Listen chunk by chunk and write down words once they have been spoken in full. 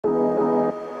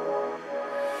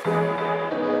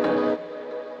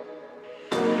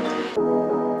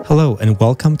Hello, and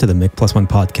welcome to the Mik One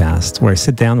podcast, where I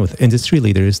sit down with industry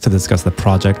leaders to discuss the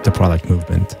project-to-product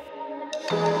movement.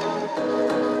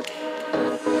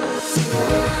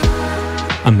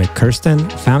 I'm Mik Kirsten,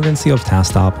 founder and CEO of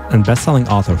TaskTop and best-selling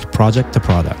author of Project to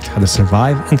Product, How to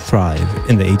Survive and Thrive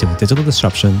in the Age of Digital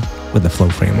Disruption with the Flow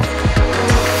Framework.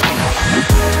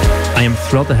 I am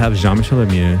thrilled to have Jean-Michel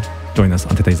Lemieux join us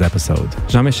on today's episode.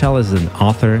 Jean-Michel is an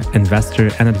author, investor,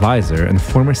 and advisor, and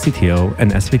former CTO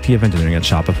and SVP of engineering at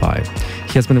Shopify.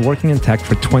 He has been working in tech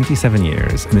for 27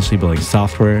 years, initially building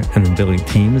software and then building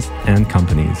teams and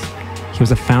companies. He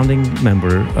was a founding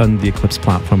member on the Eclipse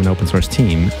platform and open source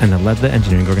team, and then led the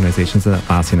engineering organizations at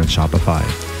Atlassian and Shopify.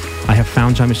 I have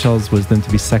found Jean-Michel's wisdom to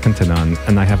be second to none,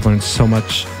 and I have learned so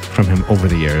much from him over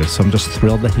the years. So I'm just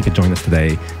thrilled that he could join us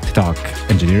today to talk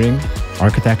engineering,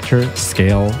 architecture,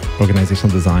 scale, organizational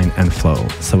design, and flow.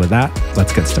 So with that,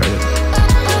 let's get started.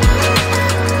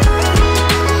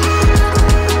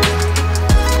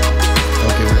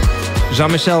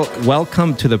 Jean-Michel,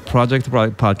 welcome to the Project to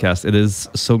Product podcast. It is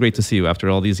so great to see you after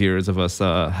all these years of us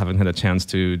having had a chance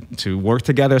to work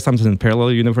together, sometimes in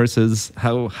parallel universes.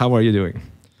 How are you doing?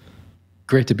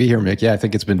 Great to be here, Mik. Yeah, I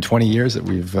think it's been 20 years that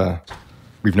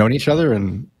we've known each other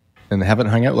and haven't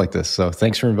hung out like this. So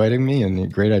thanks for inviting me,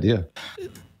 and great idea.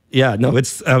 Yeah, no,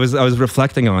 I was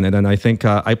reflecting on it, and I think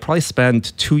I probably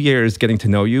spent 2 years getting to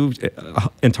know you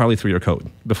entirely through your code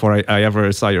before I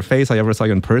ever saw your face. I ever saw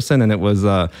you in person, and it was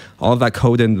all of that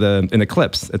code in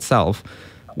Eclipse itself,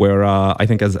 where I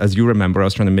think as you remember, I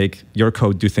was trying to make your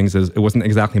code do things as it wasn't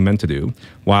exactly meant to do.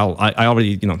 While I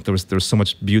already, there was so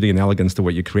much beauty and elegance to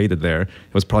what you created there.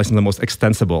 It was probably some of the most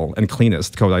extensible and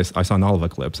cleanest code I saw in all of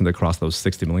Eclipse, and across those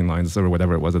 60 million lines or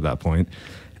whatever it was at that point.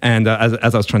 And as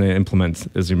I was trying to implement,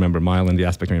 as you remember, Mile and the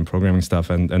aspect-oriented programming stuff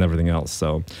and everything else.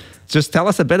 So just tell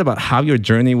us a bit about how your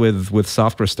journey with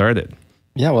software started.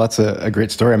 Yeah, well, that's a great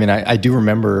story. I mean, I do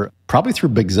remember probably through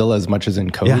Bigzilla as much as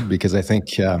in code, because I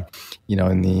think in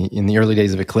the early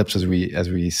days of Eclipse, as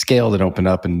we scaled and opened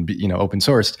up and open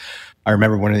sourced, I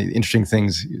remember one of the interesting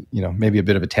things, maybe a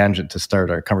bit of a tangent to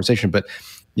start our conversation, but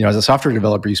as a software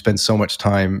developer, you spend so much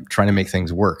time trying to make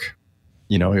things work.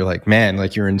 You're like, man,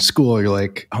 like you're in school, you're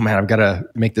like, oh man, I've got to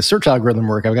make the search algorithm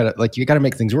work. You got to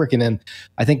make things work. And then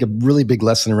I think a really big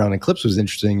lesson around Eclipse was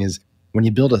interesting is when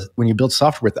you build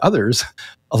software with others,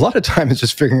 a lot of time it's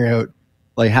just figuring out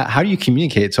like how do you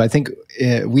communicate. So I think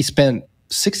we spent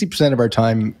 60% of our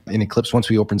time in Eclipse once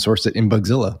we open sourced it in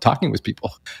Bugzilla talking with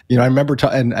people. I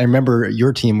remember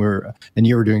your team and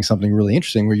you were doing something really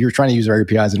interesting where you were trying to use our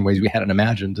APIs in ways we hadn't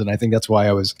imagined. And I think that's why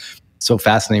I was so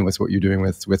fascinating with what you're doing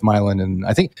with Mylan. And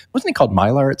I think, wasn't it called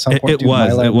Mylar at some point? It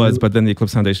was, but then the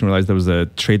Eclipse Foundation realized there was a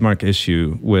trademark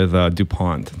issue with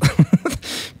DuPont.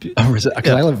 Because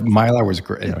I love Mylar was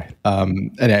great. Anyway,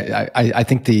 and I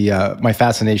think my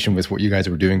fascination with what you guys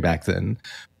were doing back then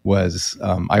was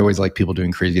I always like people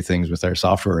doing crazy things with their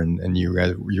software, and you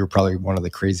guys, you're probably one of the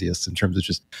craziest in terms of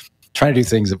just trying to do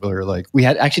things that were like we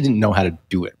actually didn't know how to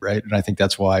do it, right? And I think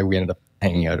that's why we ended up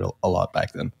hanging out a lot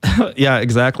back then. Yeah,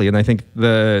 exactly. And I think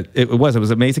it was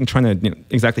amazing trying to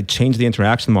exactly change the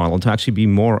interaction model to actually be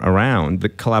more around the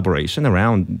collaboration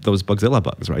around those Bugzilla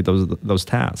bugs, right? Those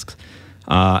tasks.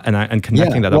 And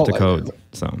connecting that up to code.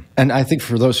 And I think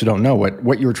for those who don't know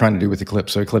what you were trying to do with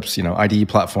Eclipse, so Eclipse, IDE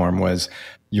platform was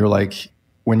you're like,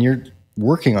 when you're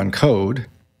working on code,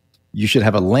 you should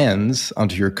have a lens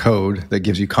onto your code that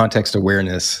gives you context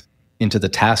awareness into the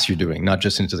tasks you're doing, not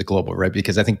just into the global, right?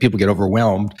 Because I think people get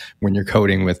overwhelmed when you're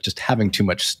coding with just having too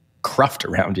much cruft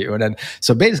around you. And then,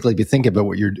 so basically, if you think about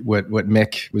what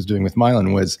Mik was doing with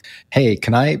Mylan was, hey,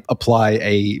 can I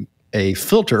apply a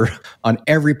filter on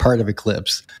every part of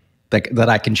Eclipse that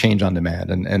I can change on demand?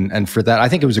 And for that, I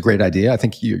think it was a great idea. I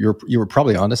think you were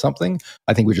probably onto something.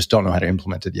 I think we just don't know how to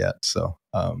implement it yet. So,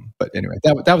 but anyway,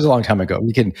 that was a long time ago.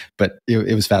 But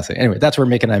it was fascinating. Anyway, that's where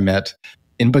Mik and I met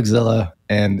in Bugzilla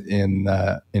and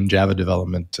in Java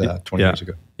development 20 years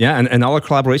ago. Yeah, and all our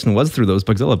collaboration was through those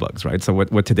Bugzilla bugs, right? So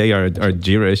what today are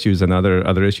Jira issues and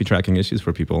other issue tracking issues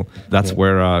for people. That's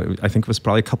where I think it was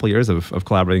probably a couple of years of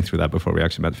collaborating through that before we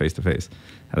actually met face to face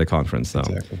at a conference. So.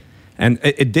 Exactly. And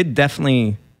it did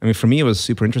definitely. I mean, for me, it was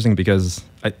super interesting because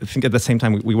I think at the same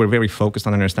time, we were very focused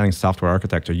on understanding software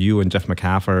architecture. You and Jeff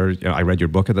McCaffer, I read your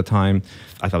book at the time.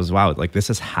 I thought, wow, like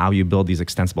this is how you build these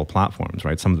extensible platforms,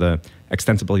 right? Some of the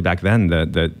extensibility back then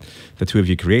that the two of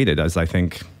you created is, I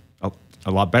think, a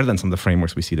lot better than some of the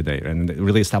frameworks we see today. And it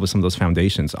really established some of those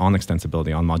foundations on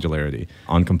extensibility, on modularity,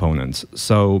 on components.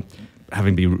 So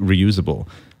having be reusable.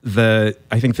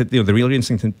 I think that the really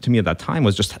interesting thing to me at that time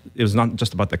was it was not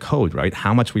just about the code, right?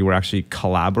 How much we were actually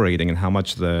collaborating and how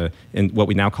much in what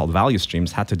we now call value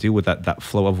streams had to do with that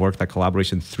flow of work, that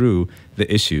collaboration through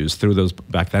the issues, through those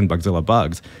back then Bugzilla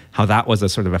bugs, how that was a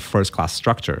sort of a first class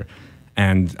structure.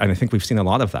 And I think we've seen a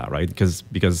lot of that, right?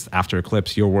 Because after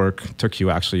Eclipse, your work took you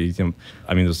actually, it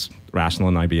was Rational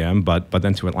and IBM, but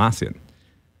then to Atlassian,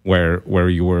 where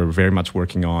you were very much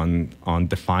working on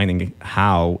defining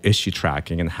how issue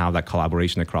tracking and how that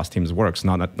collaboration across teams works,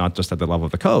 not just at the level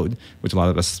of the code, which a lot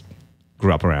of us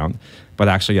grew up around, but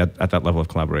actually at that level of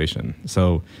collaboration.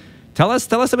 So tell us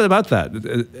a bit about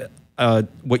that.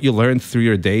 What you learned through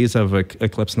your days of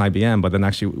Eclipse and IBM, but then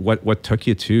actually what took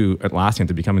you to Atlassian,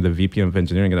 to becoming the VP of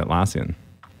engineering at Atlassian?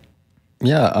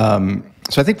 Yeah.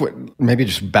 So I think maybe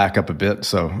just back up a bit.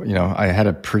 So, I had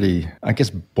a pretty, I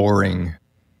guess, boring,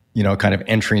 kind of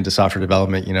entry into software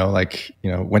development,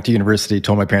 went to university,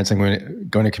 told my parents I'm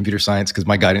going to computer science because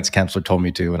my guidance counselor told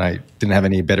me to, and I didn't have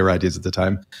any better ideas at the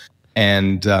time.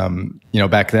 And,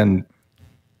 back then,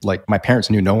 like my parents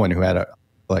knew no one who had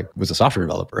was a software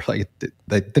developer. Like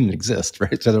they didn't exist,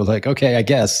 right? So they were like, okay, I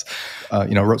guess,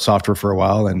 wrote software for a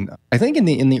while. And I think in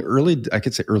the early, I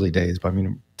could say early days, but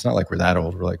it's not like we're that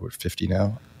old. We're like, we're 50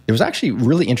 now. It was actually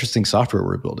really interesting software we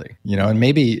were building, and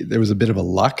maybe there was a bit of a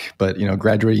luck, but,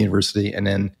 graduated university. And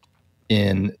then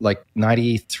in like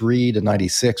 93 to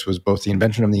 96 was both the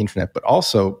invention of the internet, but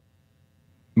also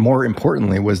more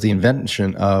importantly was the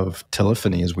invention of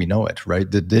telephony as we know it, right?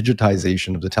 The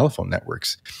digitization of the telephone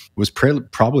networks was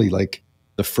probably like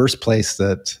the first place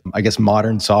that I guess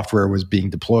modern software was being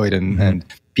deployed and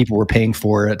people were paying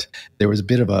for it. There was a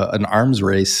bit of an arms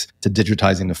race to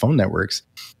digitizing the phone networks.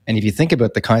 And if you think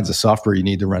about the kinds of software you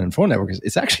need to run in phone networks,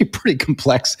 it's actually pretty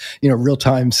complex,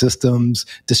 real-time systems,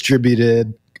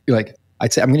 distributed, like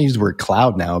I'd say I'm going to use the word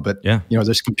cloud now, but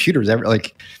there's computers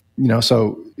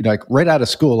so like right out of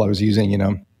school, I was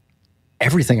using,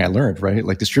 everything I learned, right?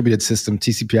 Like distributed system,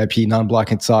 TCP/IP,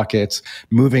 non-blocking sockets,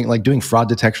 doing fraud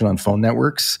detection on phone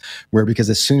networks, because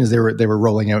as soon as they were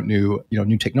rolling out new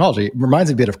technology, it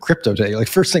reminds me a bit of crypto today. Like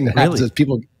first thing that happens is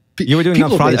people. You were doing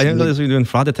fraud. I didn't know you were doing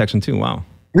fraud detection too. Wow.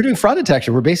 We're doing fraud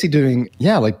detection. We're basically doing,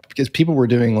 because people were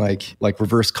doing like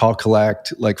reverse call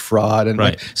collect, like fraud. And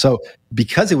right. So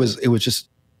because it was just,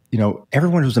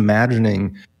 everyone was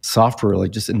imagining software,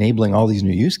 like just enabling all these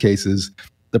new use cases.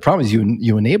 The problem is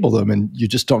you enable them and you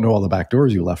just don't know all the back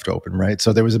doors you left open, right?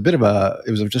 So there was a bit of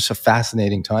it was just a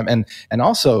fascinating time. And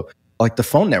also like the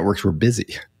phone networks were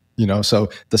busy, so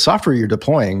the software you're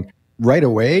deploying right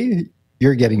away,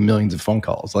 you're getting millions of phone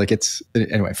calls. Like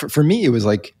anyway, for me, it was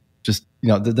like, just,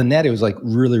 the net, it was like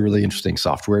really, really interesting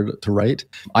software to write.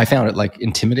 I found it like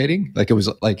intimidating. Like it was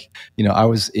like, I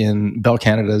was in Bell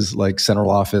Canada's like central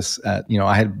office at,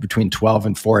 I had between 12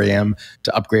 and 4 a.m.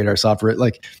 to upgrade our software.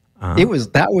 Like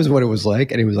that was what it was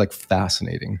like. And it was like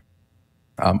fascinating.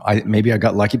 Maybe I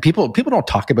got lucky. People don't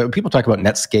talk about, people talk about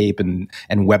Netscape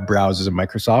and web browsers and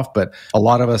Microsoft, but a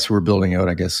lot of us who were building out,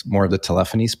 I guess, more of the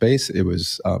telephony space. It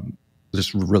was,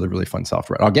 just really, really fun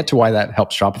software. I'll get to why that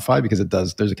helps Shopify because it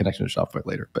does. There's a connection to Shopify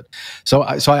later. But so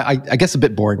I guess a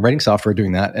bit boring writing software,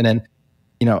 doing that. And then,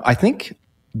 I think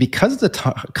because of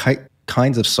the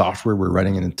kinds of software we're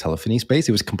writing in the telephony space,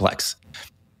 it was complex.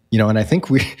 And I think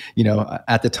we,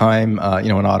 at the time,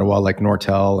 in Ottawa, like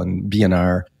Nortel and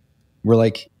BNR,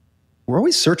 we're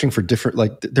always searching for different,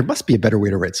 there must be a better way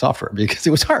to write software because it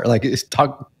was hard. Like it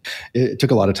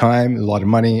took a lot of time, a lot of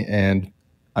money, and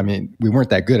we weren't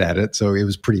that good at it, so it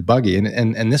was pretty buggy.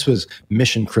 And this was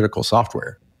mission critical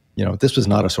software. This was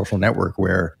not a social network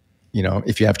where,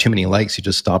 if you have too many likes, you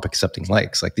just stop accepting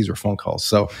likes. Like these were phone calls.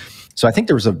 So I think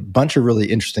there was a bunch of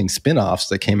really interesting spin-offs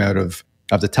that came out of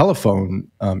the telephone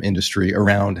industry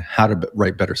around how to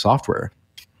write better software.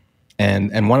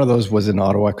 And one of those was in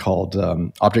Ottawa called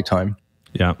Object Time.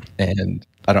 Yeah. And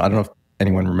I don't know if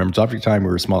anyone remembers Object Time.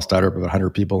 We were a small startup of about 100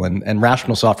 people, and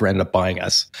Rational Software ended up buying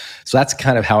us. So that's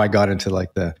kind of how I got into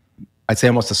I'd say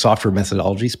almost the software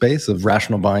methodology space of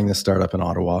Rational buying this startup in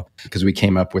Ottawa, because we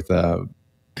came up with it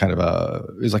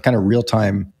was like kind of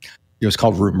real-time, it was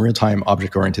called real-time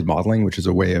object-oriented modeling, which is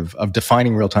a way of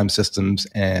defining real-time systems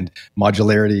and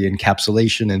modularity,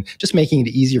 encapsulation, and just making it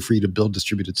easier for you to build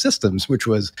distributed systems, which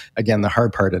was, again, the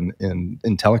hard part in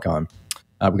telecom.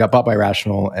 We got bought by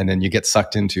Rational, and then you get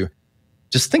sucked into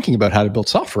just thinking about how to build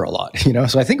software a lot,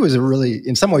 So I think it was a really,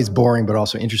 in some ways, boring, but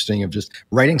also interesting of just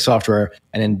writing software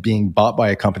and then being bought by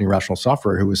a company, Rational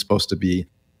Software, who was supposed to be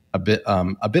a bit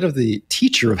of the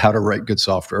teacher of how to write good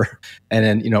software, and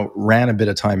then ran a bit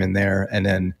of time in there, and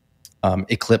then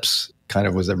Eclipse kind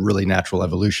of was a really natural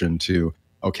evolution to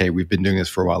okay, we've been doing this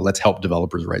for a while. Let's help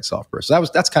developers write software. So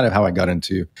that's kind of how I got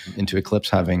into Eclipse,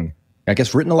 having, I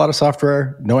guess, written a lot of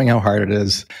software, knowing how hard it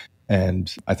is,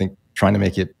 and I think trying to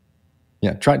make it,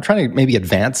 trying to maybe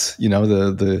advance,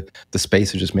 the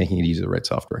space of just making it easy to write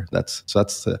software. That's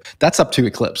up to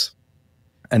Eclipse.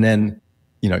 And then,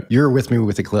 you're with me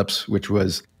with Eclipse, which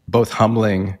was both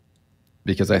humbling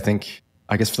because I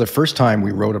guess for the first time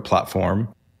we wrote a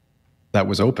platform that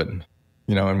was open,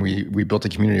 and we built a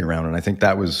community around it. And I think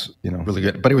that was, really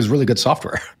good, but it was really good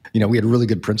software. We had really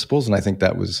good principles, and I think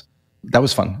that was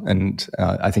fun. And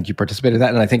I think you participated in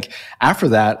that. And I think after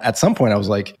that, at some point I was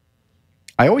like,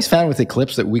 I always found with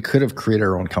Eclipse that we could have created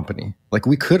our own company. Like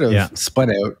we could have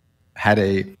spun out, had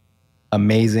a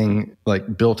amazing,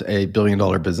 built a $1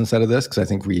 billion business out of this. Cause I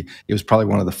think it was probably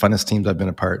one of the funnest teams I've been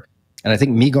a part. And I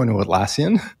think me going to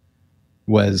Atlassian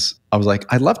I was like,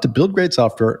 I'd love to build great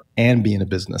software and be in a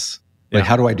business. Like,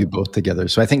 how do I do both together?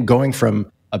 So I think going from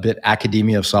a bit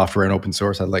academia of software and open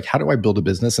source, I was like, how do I build a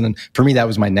business? And then for me, that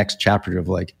was my next chapter of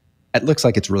like, it looks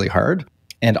like it's really hard.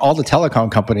 And all the telecom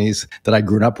companies that I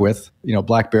grew up with,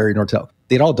 BlackBerry, Nortel,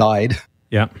 they'd all died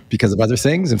because of other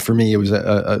things. And for me, it was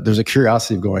there's a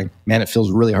curiosity of going, man, it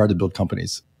feels really hard to build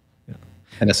companies. Yeah.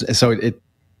 And so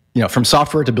from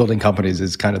software to building companies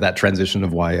is kind of that transition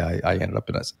of why I ended up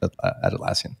at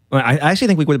Atlassian. Well, I actually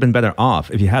think we would have been better off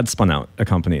if you had spun out a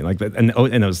company like that. And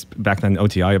it was back then,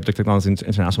 OTI, Object Technology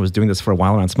International, was doing this for a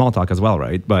while around Smalltalk as well,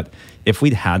 right? But if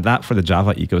we'd had that for the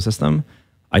Java ecosystem,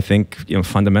 I think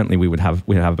fundamentally we'd have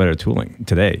better tooling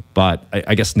today. But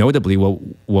I guess notably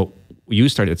what you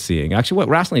started seeing, actually what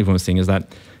Rassel even was seeing, is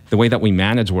that the way that we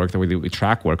manage work, the way that we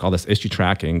track work, all this issue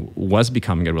tracking was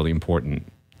becoming a really important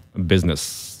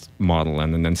business model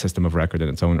and then system of record in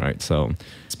its own right. So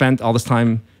spent all this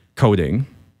time coding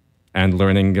and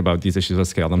learning about these issues of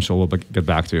scale. I'm sure we'll get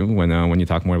back to when you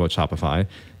talk more about Shopify.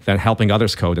 Then helping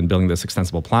others code and building this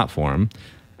extensible platform.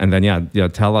 And then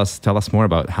tell us more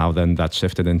about how then that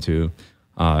shifted into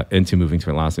moving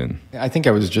to Atlassian. I think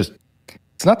I was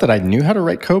it's not that I knew how to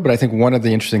write code, but I think one of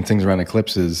the interesting things around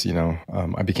Eclipse is,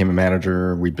 I became a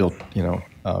manager. We built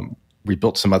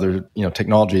some other,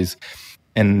 technologies,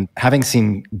 and having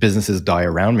seen businesses die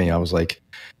around me, I was like,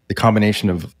 the combination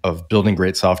of building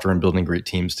great software and building great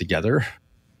teams together,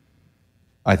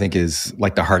 I think is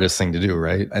like the hardest thing to do,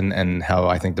 right? And how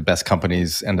I think the best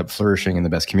companies end up flourishing and the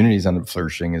best communities end up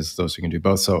flourishing is those who can do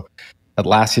both. So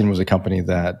Atlassian was a company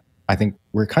that I think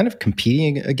we're kind of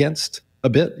competing against a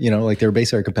bit, like they were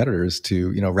basically our competitors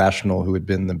to, Rational, who had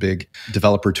been the big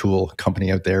developer tool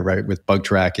company out there, right? With bug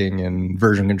tracking and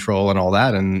version control and all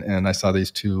that. And I saw these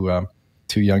two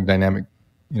young dynamic,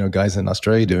 guys in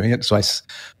Australia doing it. So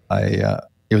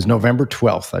it was November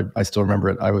 12th. I still remember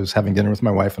it. I was having dinner with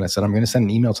my wife and I said, I'm going to send an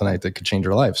email tonight that could change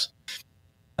our lives.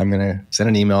 I'm going to send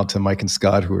an email to Mike and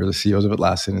Scott, who are the CEOs of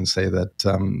Atlassian, and say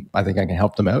that I think I can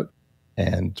help them out.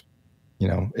 And,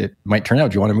 it might turn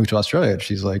out, do you want to move to Australia? And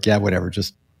she's like, yeah, whatever.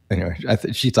 Just anyway,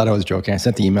 she thought I was joking. I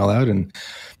sent the email out and,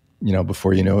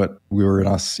 before you know it, we were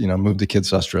moved the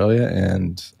kids to Australia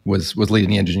and was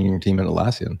leading the engineering team at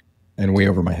Atlassian and way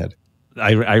over my head.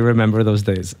 I remember those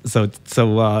days. So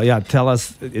tell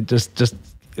us.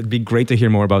 It'd be great to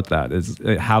hear more about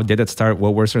that. How did it start?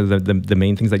 What were sort of the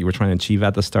main things that you were trying to achieve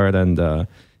at the start? And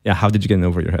how did you get in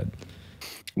over your head?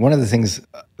 One of the things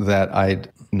that I'd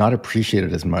not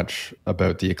appreciated as much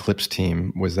about the Eclipse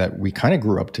team was that we kind of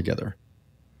grew up together.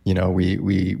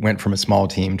 We went from a small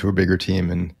team to a bigger team,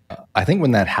 and I think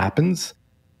when that happens,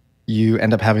 you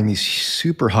end up having these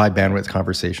super high bandwidth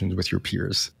conversations with your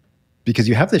peers, because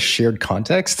you have this shared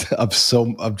context of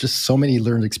just so many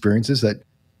learned experiences that,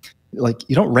 like,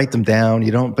 you don't write them down,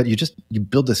 but you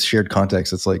build this shared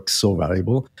context that's like so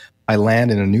valuable. I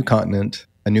land in a new continent,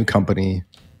 a new company,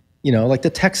 like the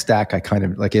tech stack, I kind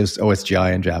of like, it was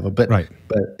OSGI and Java, but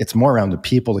it's more around the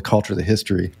people, the culture, the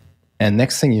history. And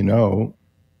next thing you know,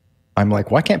 I'm like,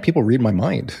 why can't people read my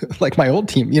mind? Like my old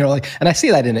team, and I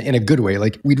say that in a good way.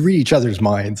 Like we'd read each other's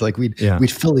minds, like we'd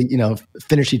fully,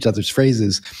 finish each other's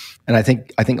phrases. And I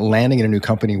think landing in a new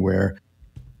company where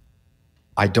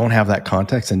I don't have that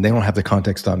context and they don't have the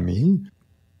context on me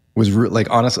was like,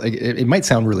 honestly, it might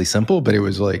sound really simple, but it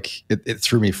was like, it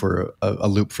threw me for a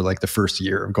loop for like the first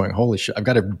year of going, holy shit, I've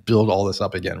got to build all this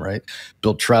up again, right?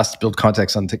 Build trust, build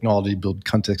context on technology, build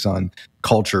context on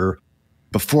culture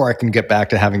before I can get back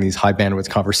to having these high bandwidth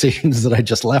conversations that I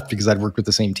just left because I'd worked with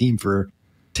the same team for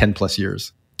 10 plus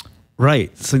years.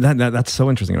 Right. So that's so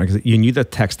interesting, right? Because you knew the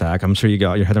tech stack. I'm sure you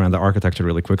got your head around the architecture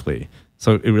really quickly.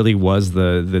 So it really was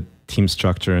the team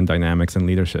structure and dynamics and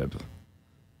leadership.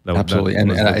 Absolutely.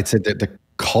 And I'd say that the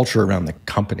culture around the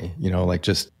company, like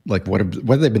just like what have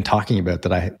they been talking about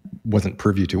that I wasn't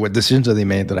privy to? What decisions have they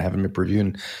made that I haven't been privy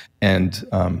to? And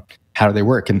how do they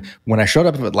work? And when I showed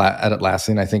up at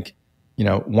Atlassian, I think,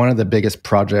 one of the biggest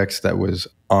projects that was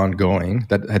ongoing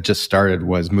that had just started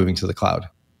was moving to the cloud.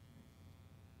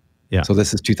 Yeah. So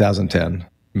this is 2010,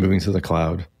 moving to the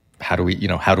cloud. How do we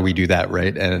do that,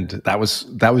 right? And that was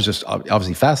just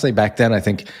obviously fascinating. Back then, I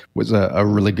think was a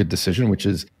really good decision, which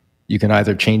is you can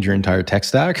either change your entire tech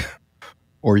stack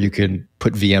or you can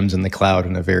put VMs in the cloud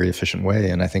in a very efficient way.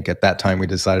 And I think at that time we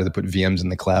decided to put VMs in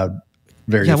the cloud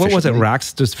very efficiently. What was it?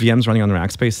 Racks, just VMs running on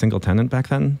Rackspace, single tenant back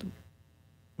then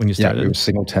when you started? Yeah, it was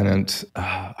single tenant.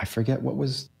 I forget what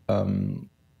was...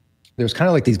 there was kind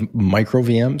of like these micro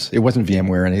VMs. It wasn't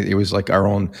VMware, and it was like our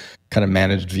own kind of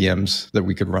managed VMs that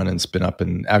we could run and spin up.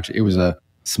 And actually, it was a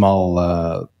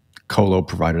small colo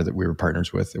provider that we were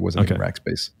partners with. It wasn't even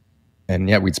Rackspace. And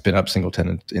yeah, we'd spin up single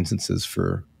tenant instances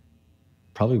for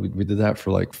probably, we did that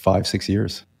for like 5-6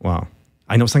 years. Wow.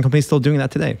 I know some companies still doing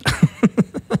that today.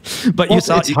 But well,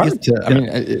 I mean,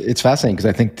 it's fascinating because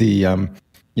I think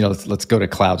let's go to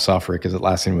cloud software, because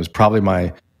Atlassian was probably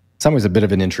in some ways a bit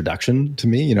of an introduction to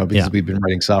me, because we've been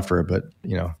writing software, but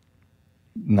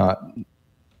not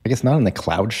in the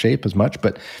cloud shape as much,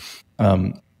 but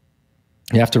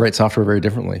you have to write software very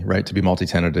differently, right? To be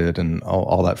multi-tenanted and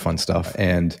all that fun stuff.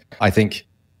 And I think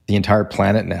the entire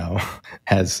planet now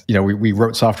has, we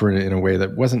wrote software in a way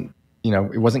that wasn't,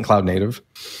 it wasn't cloud native.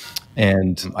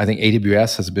 And I think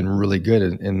AWS has been really good,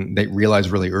 and they realized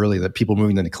really early that people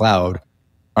moving to the cloud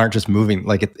aren't just moving,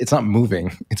 like it's not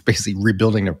moving, it's basically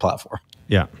rebuilding their platform.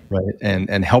 Yeah. Right.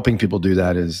 And helping people do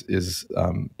that is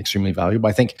extremely valuable.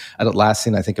 I think at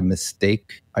Atlassian, a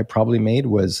mistake I probably made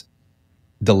was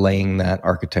delaying that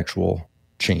architectural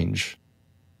change.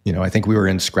 I think we were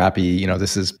in scrappy,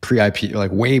 this is pre-IPO,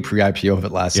 like way pre-IPO of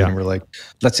Atlassian. Yeah. And we're like,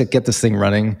 let's get this thing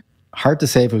running. Hard to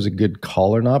say if it was a good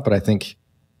call or not, but I think,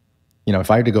 if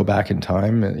I had to go back in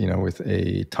time, with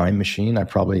a time machine,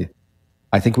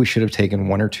 I think we should have taken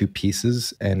one or two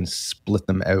pieces and split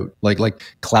them out, like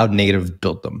cloud native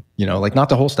built them, like not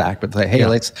the whole stack, but like, hey,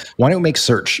 why don't we make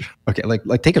search? Okay,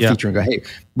 like take a feature and go, hey,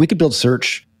 we could build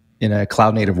search in a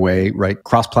cloud native way, right?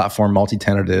 Cross-platform,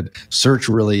 multi-tenanted. Search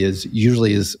really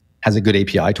usually has a good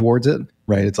API towards it,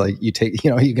 right? It's like you take,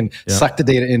 you can suck the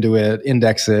data into it,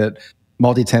 index it,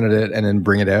 multi-tenant it, and then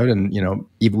bring it out. And,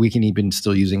 we can even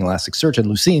still using Elasticsearch and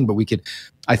Lucene, but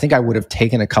I think I would have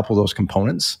taken a couple of those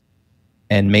components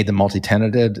and made them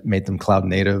multi-tenanted, made them cloud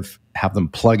native, have them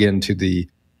plug into the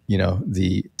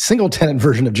single tenant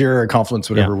version of Jira or Confluence,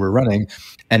 whatever we're running.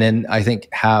 And then I think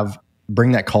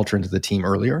bring that culture into the team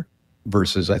earlier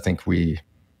versus I think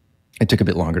it took a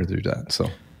bit longer to do that. So.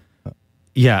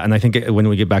 Yeah, and I think when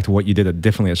we get back to what you did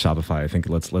differently at Shopify, I think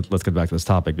let's get back to this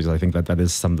topic, because I think that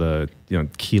is some of the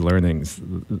key learnings.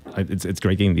 It's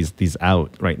great getting these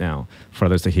out right now for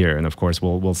others to hear, and of course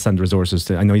we'll send resources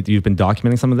to. I know you've been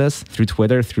documenting some of this through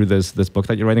Twitter, through this book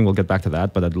that you're writing. We'll get back to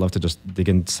that, but I'd love to just dig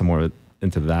in some more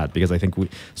into that, because I think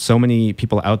so many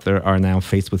people out there are now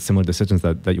faced with similar decisions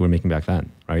that you were making back then,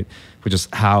 right? Which is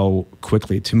how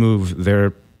quickly to move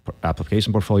their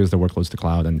application portfolios, their workloads to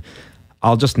cloud. And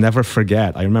I'll just never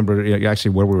forget. I remember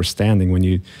actually where we were standing when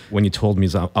you told me,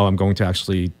 I'm going to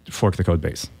actually fork the code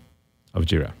base of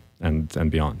Jira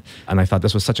and beyond. And I thought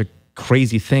this was such a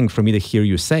crazy thing for me to hear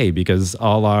you say, because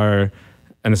and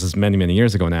this is many, many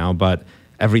years ago now, but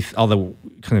all the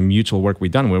kind of mutual work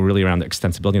we've done were really around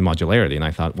extensibility and modularity. And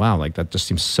I thought, wow, like that just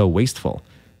seems so wasteful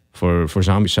for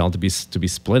Jean-Michel to be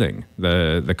splitting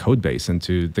the code base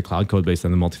into the cloud code base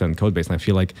and the multi-tenant code base. And I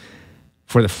feel like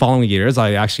for the following years,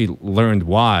 I actually learned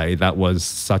why that was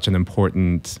such an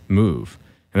important move.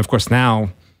 And of course, now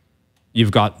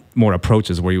you've got more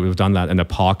approaches where you've done that in a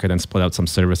pocket and split out some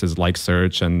services like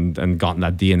search and gotten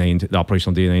that DNA into the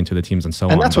operational DNA into the teams and so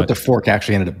on. And that's what the fork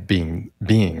actually ended up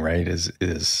being, right?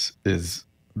 Is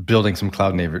building some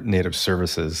cloud native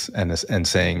services and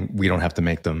saying we don't have to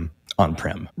make them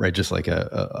on-prem, right? Just like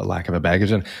a lack of a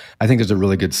baggage. And I think there's a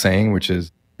really good saying, which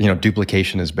is,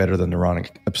 duplication is better than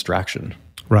neuronic abstraction.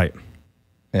 Right.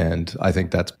 And I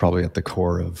think that's probably at the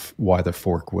core of why the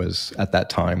fork was, at that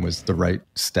time, was the right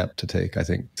step to take, I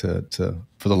think,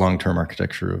 for the long-term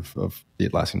architecture of the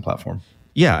Atlassian platform.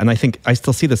 Yeah, and I think I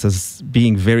still see this as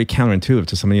being very counterintuitive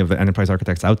to so many of the enterprise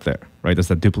architects out there, right? Is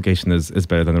that duplication is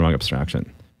better than neuronic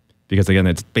abstraction. Because again,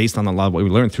 it's based on a lot of what we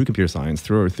learned through computer science,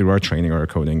 through our training or our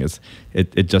coding.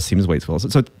 It just seems wasteful.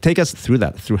 So take us through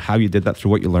that, through how you did that,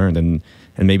 through what you learned, and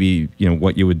maybe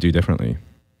what you would do differently.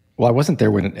 Well, I wasn't there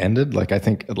when it ended. Like I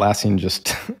think Atlassian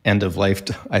just end of life.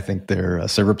 I think their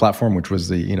server platform, which was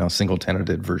the single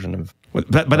tenanted version of.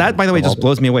 But that, by the way, just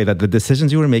blows me away that the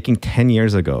decisions you were making 10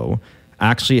 years ago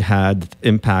actually had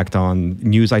impact on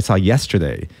news I saw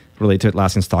yesterday related to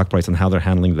Atlassian stock price and how they're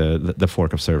handling the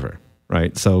fork of server.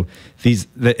 Right, so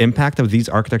the impact of these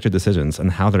architecture decisions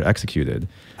and how they're executed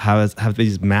have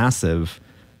these massive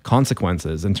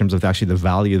consequences in terms of actually the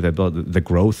value they build, the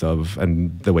growth of,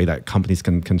 and the way that companies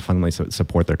can fundamentally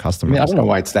support their customers. I don't know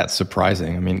why it's that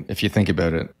surprising. I mean, if you think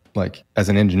about it, like as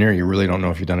an engineer, you really don't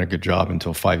know if you've done a good job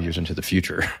until 5 years into the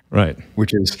future. Right.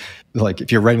 Which is like,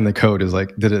 if you're writing the code, is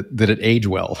like, did it age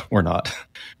well or not?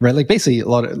 Right. Like basically a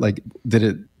lot of like, did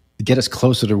it get us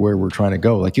closer to where we're trying to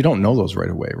go? Like you don't know those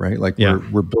right away, right? Like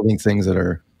we're building things that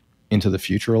are into the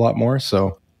future a lot more.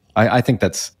 So I think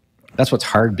that's what's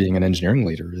hard being an engineering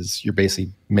leader, is you're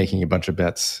basically making a bunch of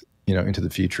bets, into the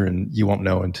future, and you won't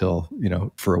know until,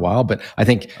 for a while. But I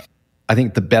think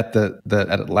the bet that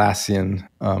at Atlassian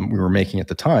we were making at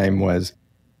the time was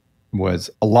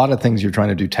a lot of things you're trying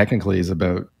to do technically is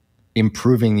about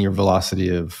improving your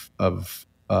velocity of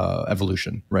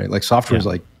evolution, right? Like software is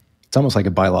like, it's almost like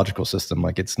a biological system.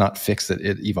 Like it's not fixed,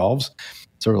 it evolves.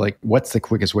 So we're like, what's the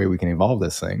quickest way we can evolve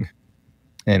this thing?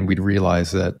 And we'd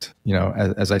realize that,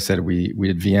 as I said, we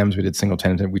did VMs, we did single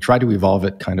tenant. We tried to evolve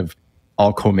it kind of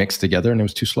all co-mixed together, and it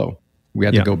was too slow. We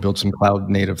had to go build some cloud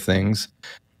native things.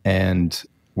 And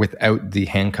without the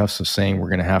handcuffs of saying we're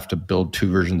going to have to build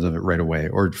 2 versions of it right away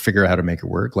or figure out how to make it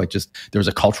work, like just there was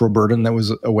a cultural burden that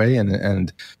was away,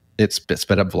 and it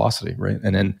sped up velocity, right?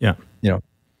 And then,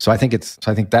 So I think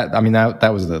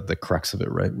that was the crux of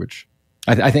it, right? Which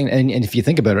I think, and if you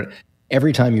think about it,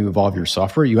 every time you evolve your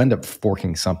software, you end up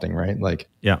forking something, right? Like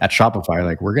at Shopify,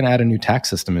 like we're going to add a new tax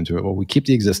system into it. Well, we keep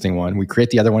the existing one, we create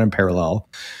the other one in parallel,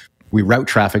 we route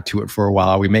traffic to it for a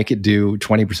while, we make it do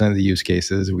 20% of the use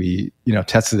cases, we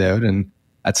test it out, and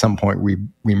at some point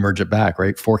we merge it back,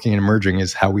 right? Forking and merging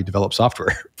is how we develop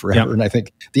software forever. And I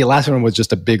think the last one was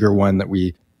just a bigger one that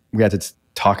we had to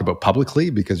talk about publicly,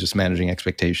 because just managing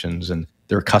expectations, and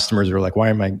there are customers who are like, why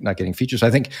am I not getting features?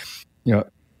 I think,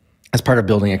 as part of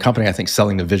building a company, I think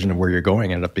selling the vision of where you're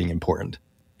going ended up being important.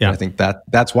 Yeah. And I think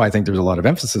that's why I think there's a lot of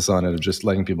emphasis on it, of just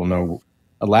letting people know,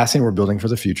 Atlassian, we're building for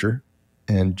the future,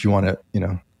 and do you want to,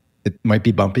 it might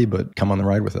be bumpy, but come on the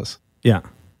ride with us. Yeah.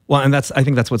 Well, and I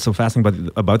think that's what's so fascinating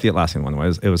about the Atlassian one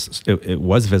was it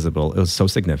was visible, it was so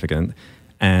significant.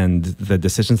 And the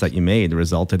decisions that you made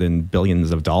resulted in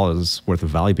billions of dollars worth of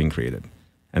value being created.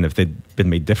 And if they'd been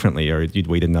made differently, or you'd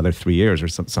waited another 3 years or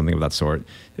something of that sort,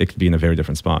 it could be in a very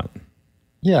different spot.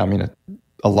 Yeah, I mean,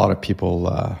 a lot of people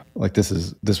like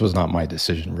this was not my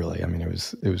decision, really. I mean, it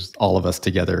was all of us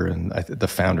together, and the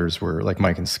founders were like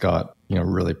Mike and Scott,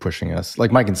 really pushing us.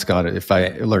 Like Mike and Scott, if I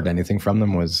learned anything from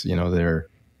them, was their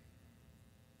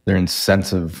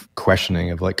incessant questioning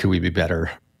of like, could we be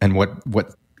better, and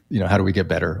what how do we get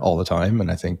better all the time? And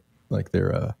I think like they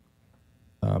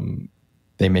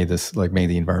made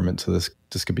the environment so this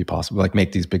could be possible, like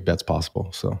make these big bets possible.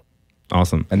 So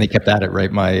awesome. And they kept at it, right?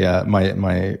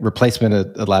 My replacement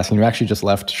at Atlassian, who actually just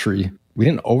left, Shri, we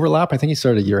didn't overlap. I think he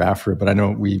started a year after it, but I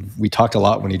know we talked a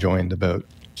lot when he joined about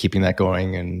keeping that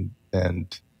going, and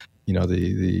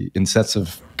the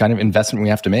incessant kind of investment we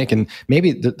have to make. And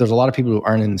maybe there's a lot of people who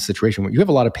aren't in the situation where you have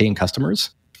a lot of paying customers.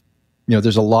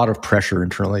 There's a lot of pressure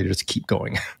internally to just keep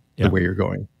going the way you're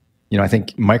going. I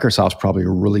think Microsoft's probably a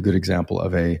really good example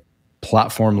of a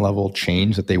platform level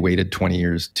change that they waited 20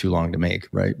 years too long to make,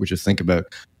 right? Which is, think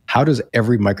about, how does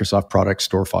every Microsoft product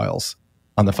store files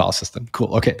on the file system?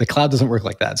 Cool. Okay. The cloud doesn't work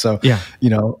like that. So,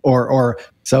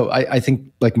 so I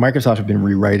think like Microsoft have been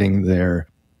rewriting their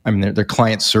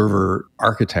client server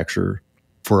architecture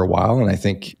for a while. And I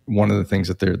think one of the things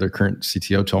that their current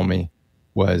CTO told me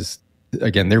was,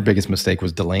 again, their biggest mistake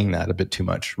was delaying that a bit too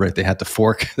much, right? They had to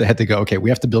fork, they had to go, okay, we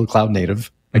have to build cloud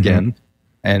native again.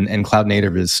 And cloud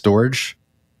native is storage,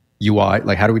 UI,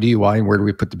 like how do we do UI, and where do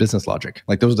we put the business logic?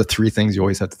 Like those are the 3 things you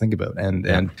always have to think about.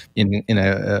 And in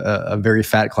a very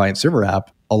fat client server app,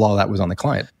 a lot of that was on the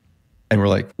client. And we're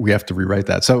like, we have to rewrite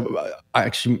that. So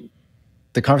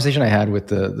the conversation I had with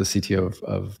the CTO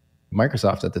of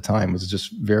Microsoft at the time was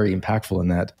just very impactful in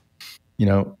that,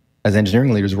 as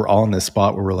engineering leaders, we're all in this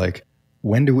spot where we're like,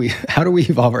 how do we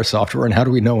evolve our software, and how do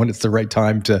we know when it's the right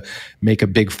time to make a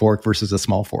big fork versus a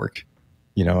small fork?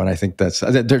 And I think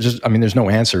there's no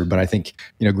answer, but I think,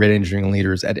 great engineering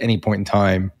leaders at any point in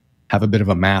time have a bit of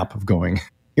a map of going,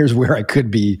 here's where I could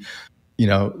be,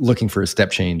 looking for a step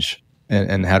change,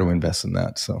 and how to invest in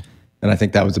that. So And I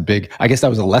think that was I guess that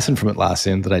was a lesson from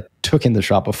Atlassian that I took into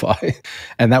Shopify.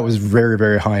 And that was very,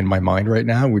 very high in my mind right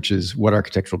now, which is what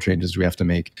architectural changes do we have to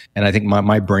make? And I think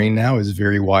my brain now is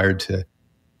very wired to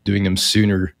doing them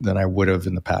sooner than I would have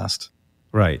in the past.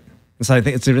 Right. And so I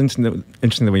think it's interesting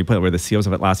the way you put it, where the CEOs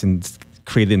of Atlassian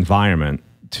create the environment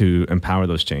to empower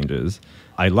those changes.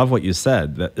 I love what you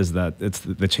said, that it's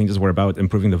the changes were about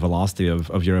improving the velocity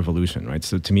of your evolution, right?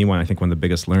 So to me, one of the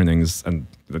biggest learnings, and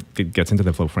it gets into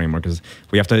the flow framework, is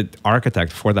we have to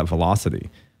architect for that velocity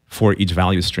for each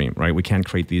value stream, right? We can't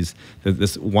create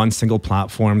this one single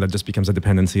platform that just becomes a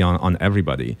dependency on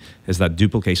everybody. Is that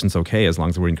duplication's okay as long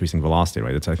as we're increasing velocity,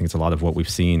 right? I think it's a lot of what we've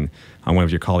seen on one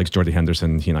of your colleagues, Jordy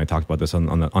Henderson. He and I talked about this on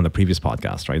the previous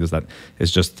podcast, right?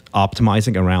 Is just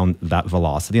optimizing around that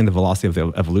velocity and the velocity of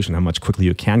the evolution, how much quickly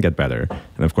you can get better,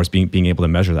 and of course being able to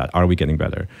measure that. Are we getting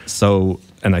better? So,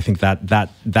 and I think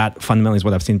that fundamentally is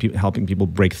what I've seen helping people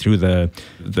break through the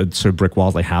sort of brick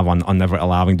walls they have on never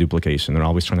allowing duplication. They're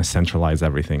always trying to centralize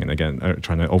everything, and again,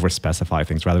 trying to over-specify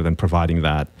things rather than providing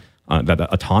that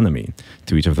autonomy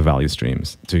to each of the value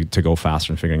streams to go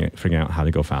faster and figuring out how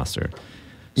to go faster.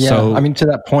 Yeah, so, I mean, to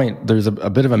that point, there's a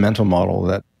bit of a mental model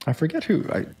that I forget who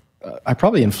I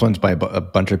probably influenced by a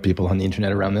bunch of people on the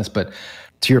internet around this. But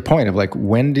to your point of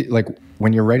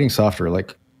when you're writing software,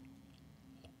 like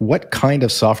what kind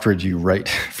of software do you write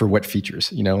for what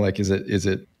features? Is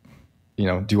it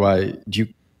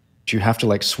do you have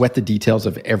to sweat the details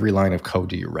of every line of code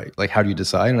do you write? Like, how do you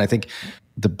decide? And I think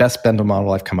the best mental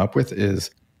model I've come up with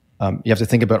is you have to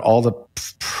think about all the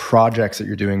projects that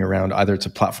you're doing around either it's a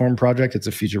platform project, it's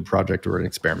a feature project, or an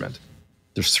experiment.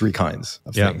 There's three kinds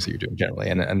of things that you're doing generally.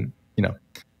 And I'm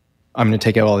going to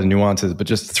take out all the nuances, but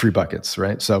just three buckets,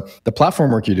 right? So the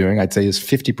platform work you're doing, I'd say, is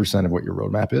 50% of what your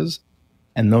roadmap is.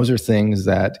 And those are things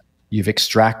that you've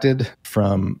extracted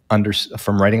from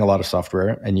writing a lot of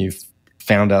software, and you've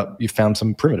found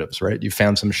some primitives, right? You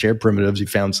found some shared primitives, you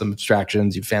found some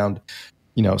abstractions, you found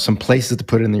some places to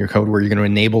put it in your code where you're going to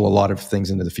enable a lot of things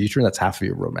into the future. And that's half of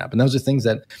your roadmap. And those are things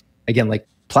that, again,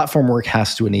 platform work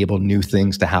has to enable new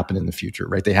things to happen in the future,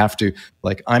 right? They have to,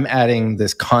 I'm adding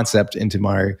this concept into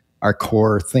our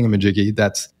core thingamajiggy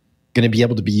that's going to be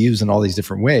able to be used in all these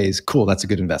different ways. Cool, that's a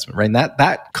good investment, right? And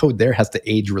that code there has to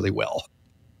age really well.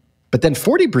 But then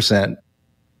 40%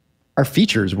 are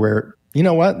features where,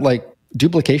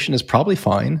 duplication is probably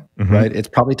fine, right? It's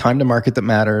probably time to market that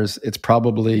matters. It's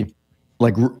probably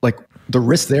the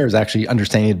risk there is actually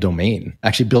understanding the domain,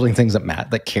 actually building things that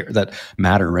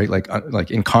matter, right?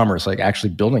 Like in commerce,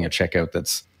 actually building a checkout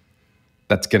that's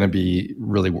going to be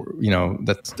really,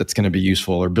 that's going to be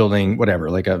useful, or building whatever,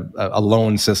 a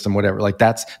loan system, whatever.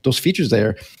 Those features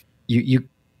there, you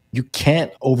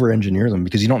can't over-engineer them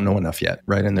because you don't know enough yet,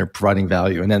 right? And they're providing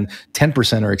value. And then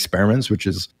 10% are experiments, which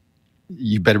is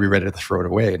you better be ready to throw it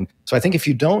away. And so I think if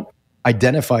you don't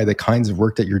identify the kinds of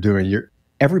work that you're doing,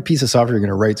 every piece of software you're going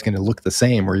to write is going to look the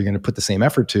same, or you're going to put the same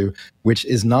effort to, which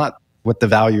is not what the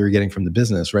value you're getting from the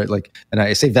business, right? And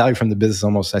I say value from the business,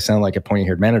 almost I sound like a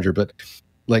pointy-haired manager, but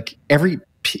every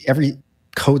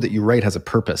code that you write has a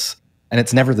purpose, and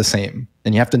it's never the same.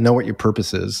 And you have to know what your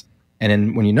purpose is. And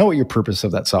then when you know what your purpose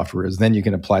of that software is, then you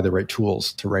can apply the right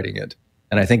tools to writing it.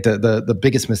 And I think the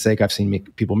biggest mistake I've seen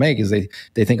people make is they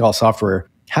think all software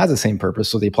has the same purpose,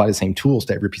 so they apply the same tools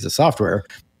to every piece of software.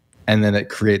 And then it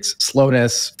creates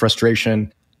slowness,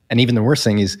 frustration. And even the worst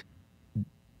thing is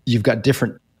you've got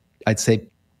different, I'd say,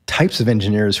 types of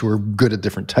engineers who are good at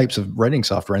different types of writing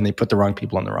software, and they put the wrong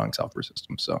people on the wrong software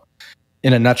system. So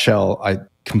in a nutshell, I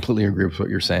completely agree with what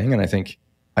you're saying. And I think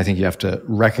you have to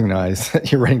recognize that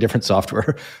you're writing different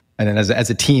software. And then as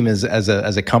a team, as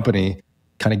a company,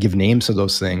 kind of give names to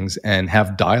those things and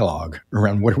have dialogue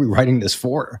around what are we writing this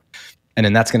for? And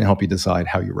then that's going to help you decide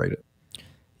how you write it.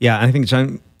 Yeah, I think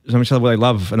Jean-Michel, what I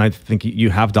love, and I think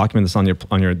you have documented this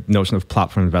on your notion of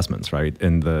platform investments, right,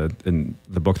 in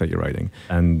the book that you're writing,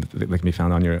 and that can be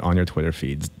found on your Twitter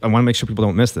feeds. I want to make sure people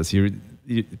don't miss this.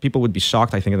 People would be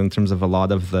shocked, I think, in terms of a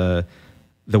lot of the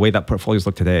way that portfolios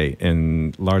look today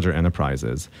in larger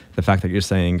enterprises. The fact that you're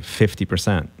saying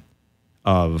 50%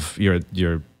 of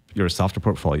your software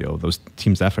portfolio, those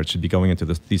teams' efforts should be going into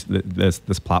these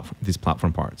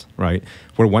platform parts, right?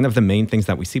 Where one of the main things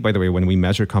that we see, by the way, when we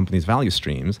measure companies' value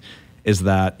streams, is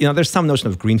that there's some notion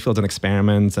of greenfields and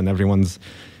experiments, and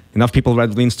enough people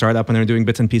read Lean Startup and they're doing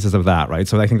bits and pieces of that, right?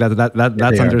 So I think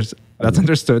that's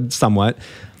understood somewhat.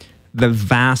 The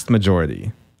vast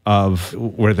majority of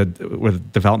where the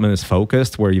development is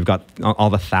focused, where you've got all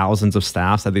the thousands of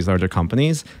staffs at these larger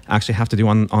companies actually have to do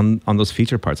on those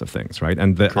feature parts of things, right?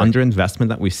 And the underinvestment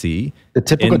that we see. The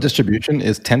typical distribution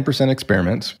is 10%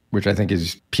 experiments, which I think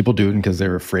is people do it because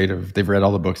they've read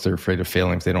all the books, they're afraid of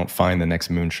failing if they don't find the next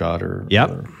moonshot or.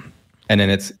 And then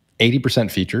it's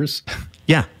 80% features.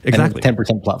 Yeah, exactly. And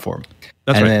 10% platform.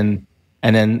 That's right.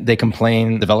 And then they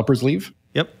complain developers leave.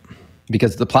 Yep.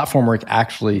 Because the platform work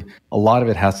actually, a lot of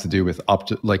it has to do with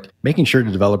making sure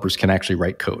the developers can actually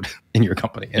write code in your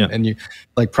company. And you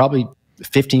probably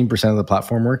 15% of the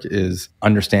platform work is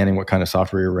understanding what kind of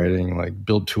software you're writing, like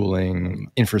build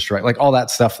tooling, infrastructure, like all that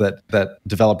stuff that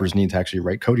developers need to actually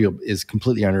write code is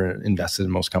completely underinvested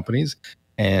in most companies.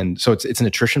 And so it's an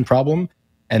attrition problem.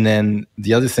 And then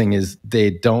the other thing is they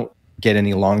don't get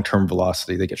any long-term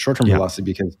velocity. They get short-term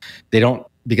velocity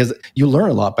because you learn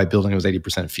a lot by building those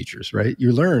 80% features, right?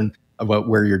 You learn about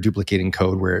where you're duplicating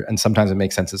code, and sometimes it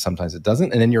makes sense and sometimes it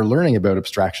doesn't. And then you're learning about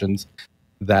abstractions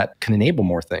that can enable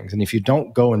more things. And if you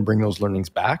don't go and bring those learnings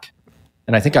back,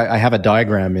 and I think I have a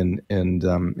diagram in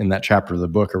that chapter of the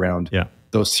book around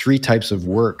those three types of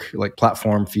work, like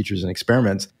platform, features, and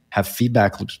experiments, have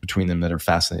feedback loops between them that are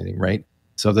fascinating, right?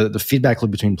 So the feedback loop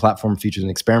between platform, features,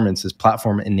 and experiments is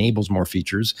platform enables more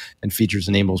features and features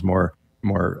enables more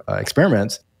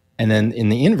experiments. And then in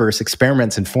the inverse,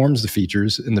 experiments informs the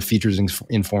features and the features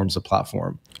informs the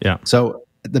platform. Yeah. So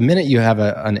the minute you have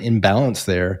an imbalance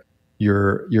there,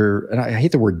 you're and I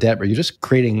hate the word debt, but you're just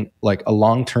creating like a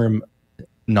long-term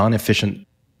non-efficient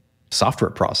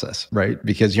software process, right?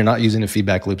 Because you're not using the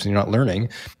feedback loops and you're not learning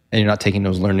and you're not taking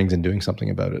those learnings and doing something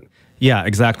about it. Yeah,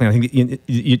 exactly. I think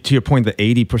to your point, the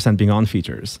 80% being on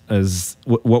features is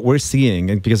what we're seeing,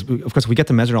 and because of course we get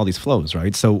to measure all these flows,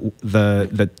 right? So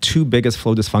the two biggest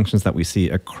flow dysfunctions that we see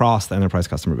across the enterprise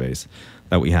customer base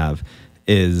that we have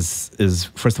is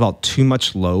first of all too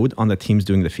much load on the teams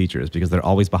doing the features because they're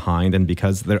always behind, and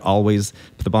because they're always.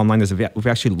 The bottom line is if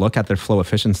we actually look at their flow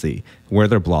efficiency, where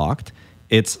they're blocked.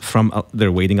 It's from they're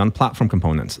waiting on platform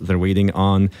components. They're waiting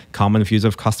on common views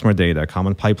of customer data,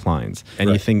 common pipelines,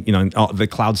 anything the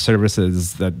cloud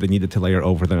services that they needed to layer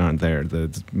over that aren't there.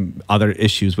 The other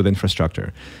issues with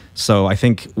infrastructure. So I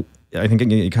think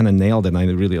you kind of nailed it. And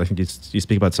I think you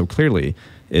speak about it so clearly.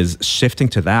 Is shifting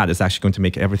to that is actually going to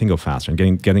make everything go faster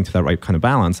and getting to that right kind of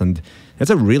balance. And it's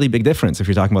a really big difference if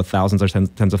you're talking about thousands or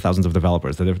tens of thousands of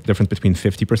developers. The difference between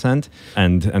 50%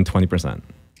 and 20%.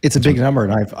 It's a big number,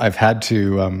 and I've had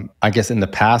to. I guess in the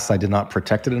past I did not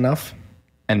protect it enough,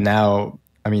 and now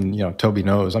Toby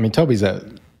knows. Toby's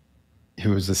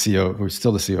who's the CEO, who's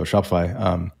still the CEO of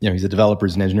Shopify. He's a developer,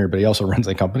 he's an engineer, but he also runs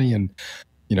a company, and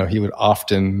he would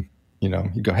often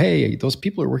he'd go, "Hey, those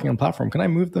people are working on platform. Can I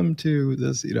move them to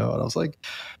this?" And I was like,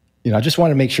 I just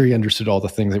wanted to make sure he understood all the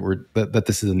things that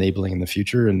this is enabling in the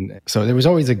future, and so there was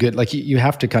always a good you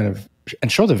have to kind of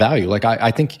and show the value. Like I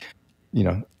think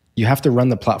you have to run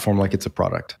the platform like it's a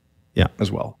product as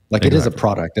well. Like exactly. It is a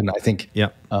product. And I think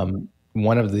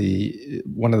one of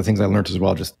the things I learned as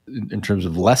well, just in terms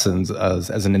of lessons as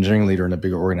an engineering leader in a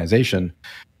bigger organization,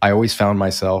 I always found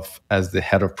myself as the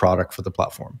head of product for the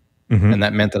platform. Mm-hmm. And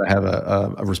that meant that I have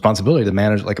a responsibility to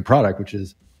manage like a product, which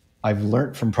is I've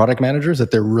learned from product managers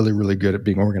that they're really, really good at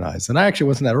being organized. And I actually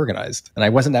wasn't that organized. And I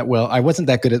wasn't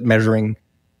that good at measuring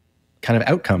kind of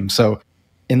outcomes. So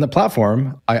in the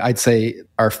platform, I'd say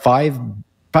our five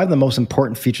of the most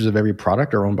important features of every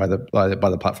product are owned by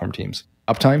the platform teams: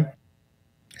 uptime,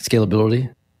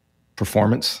 scalability,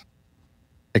 performance,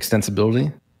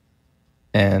 extensibility,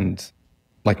 and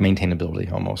like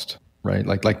maintainability almost, right?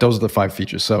 Like those are the 5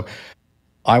 features. So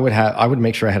I would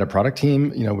make sure I had a product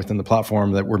team, within the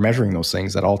platform that we're measuring those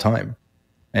things at all time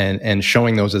and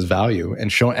showing those as value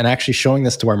and actually showing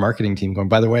this to our marketing team going,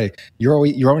 by the way, you're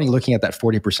only looking at that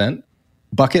 40%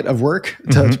 bucket of work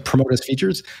to promote as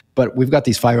features, but we've got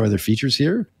these 5 other features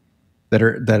here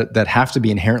that have to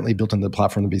be inherently built into the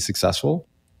platform to be successful,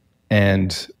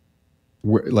 and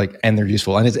they're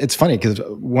useful. And it's funny because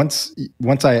once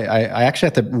I actually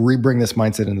had to rebring this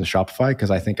mindset into Shopify,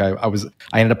 because I think I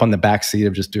ended up on the back seat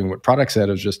of just doing what product said.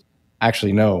 It was just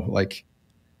actually no, like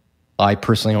I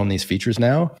personally own these features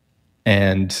now,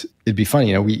 and it'd be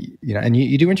funny, and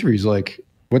you do interviews like,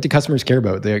 what do customers care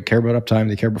about? They care about uptime,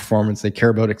 they care about performance, they care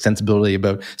about extensibility,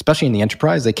 especially in the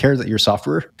enterprise, they care that your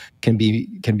software can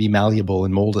be malleable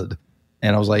and molded.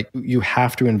 And I was like, you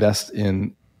have to invest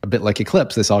in a bit like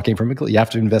Eclipse. This all came from Eclipse. You have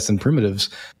to invest in primitives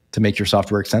to make your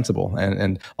software extensible.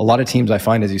 And a lot of teams I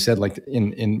find, as you said, like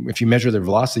if you measure their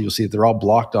velocity, you'll see that they're all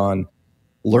blocked on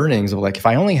learnings of like, if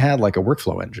I only had like a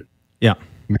workflow engine,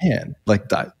 man, like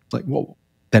that, like, well,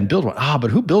 then build one.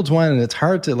 But who builds one? And it's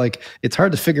hard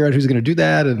to figure out who's going to do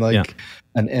that.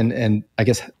 And and I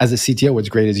guess as a CTO, what's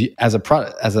great is as a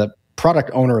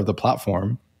product owner of the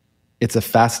platform, it's a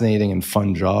fascinating and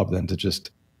fun job then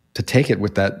to take it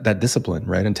with that discipline,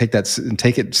 right? And take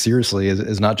it seriously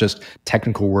as not just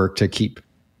technical work to keep,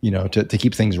 to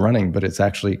keep things running, but it's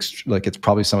actually it's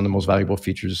probably some of the most valuable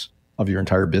features of your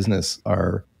entire business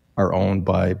are owned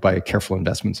by careful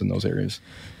investments in those areas.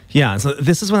 Yeah, so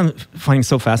this is what I'm finding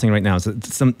so fascinating right now. Is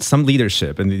that some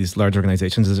leadership in these large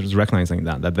organizations is recognizing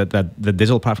that the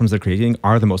digital platforms they're creating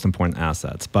are the most important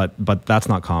assets, but that's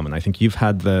not common. I think you've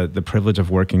had the privilege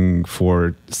of working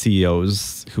for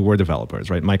CEOs who were developers,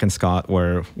 right? Mike and Scott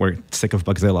were sick of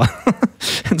Bugzilla,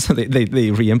 and so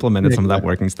they re-implemented some of that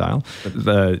working style.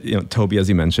 Toby, as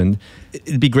you mentioned,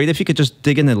 it'd be great if you could just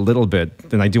dig in a little bit.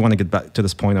 And I do want to get back to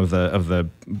this point of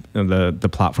the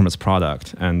platform as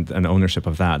product and ownership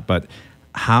of that. But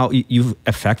how you've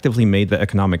effectively made the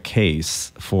economic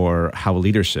case for how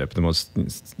leadership,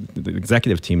 the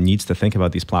executive team, needs to think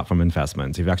about these platform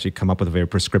investments. You've actually come up with a very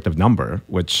prescriptive number,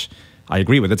 which I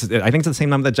agree with. I think it's the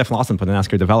same number that Jeff Lawson put in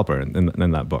Ask Your Developer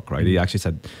in that book, right? He actually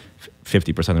said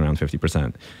 50%, around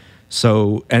 50%.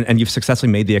 So, and you've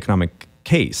successfully made the economic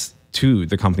case to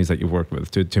the companies that you've worked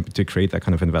with to create that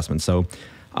kind of investment. So,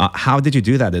 how did you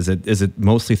do that? Is it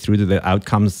mostly through the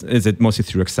outcomes? Is it mostly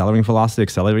through accelerating velocity,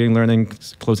 accelerating learning,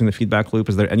 closing the feedback loop?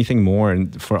 Is there anything more?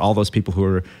 And for all those people who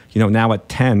are now at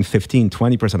 10, 15,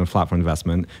 20% of platform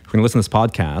investment, who are going to listen to this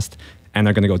podcast and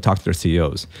are going to go talk to their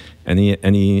CEOs,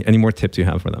 any more tips you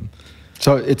have for them?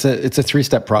 So it's a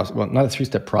three-step process. Well, not a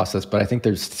three-step process, but I think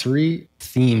there's three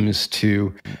themes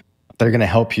that are going to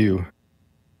help you.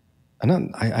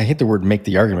 I hate the word make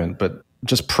the argument, but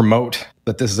just promote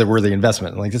that this is a worthy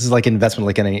investment. Like this is like investment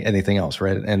like anything else,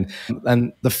 right? And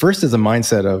the first is a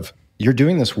mindset of you're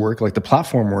doing this work, like the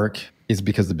platform work is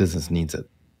because the business needs it,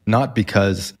 not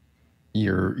because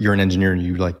you're an engineer and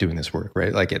you like doing this work,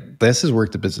 right? Like this is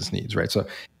work the business needs, right? So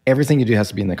everything you do has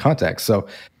to be in the context. So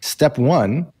step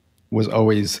one was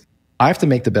always, I have to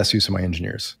make the best use of my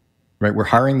engineers, right? We're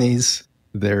hiring these,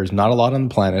 there's not a lot on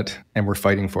the planet and we're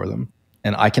fighting for them.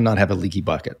 And I cannot have a leaky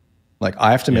bucket. Like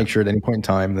I have to make sure at any point in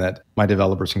time that my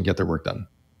developers can get their work done,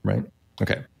 right?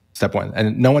 Okay, step one.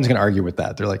 And no one's going to argue with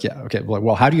that. They're like, yeah, okay.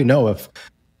 Well, how do you know if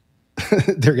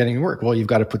they're getting work? Well, you've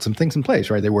got to put some things in place,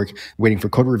 right? They work waiting for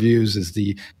code reviews is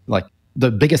the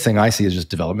biggest thing I see is just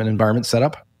development environment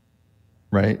setup,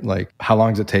 right? Like how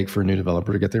long does it take for a new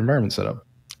developer to get their environment set up?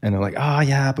 And they're like,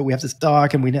 yeah, but we have this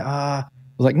doc and I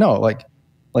was like, no, like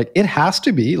it has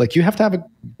to be like you have to have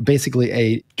basically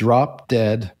a drop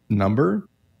dead number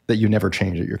that you never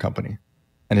change at your company.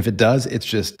 And if it does,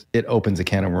 it opens a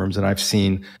can of worms. And I've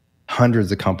seen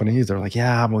hundreds of companies, they're like,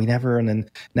 yeah, but we never, and then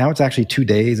now it's actually 2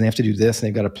 days and they have to do this and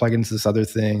they've got to plug into this other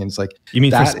thing. And it's like, you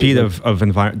mean for speed of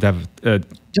dev?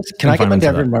 Just can I get my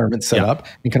dev environment set up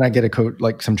and can I get a code,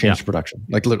 like some change to production?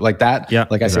 Like that,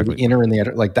 like I said, the inner and the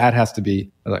outer, like that has to be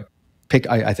like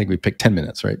I think we picked 10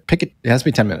 minutes, right? It has to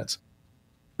be 10 minutes.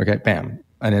 Okay, bam.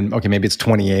 And then, okay, maybe it's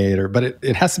 28 but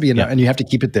it has to be enough and you have to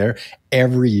keep it there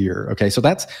every year. Okay. So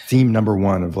that's theme number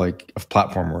one of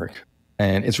platform work.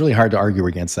 And it's really hard to argue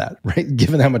against that, right?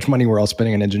 Given how much money we're all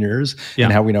spending on engineers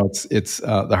and how we know it's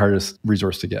the hardest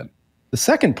resource to get. The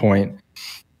second point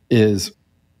is,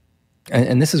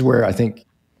 and this is where I think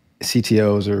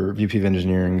CTOs or VP of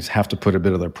engineering have to put a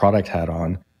bit of their product hat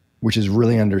on, which is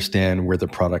really understand where the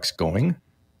product's going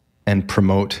and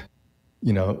promote,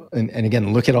 and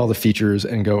again, look at all the features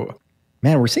and go,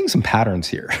 man, we're seeing some patterns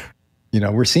here.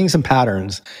 We're seeing some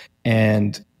patterns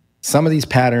and some of these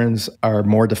patterns are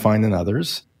more defined than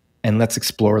others, and let's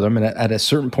explore them. And at a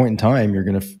certain point in time, you're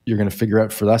gonna figure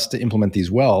out for us to implement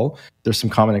these well, there's some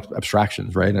common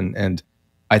abstractions, right? And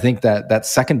I think that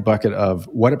second bucket of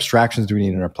what abstractions do we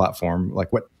need in our platform,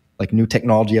 like new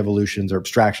technology evolutions or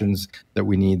abstractions that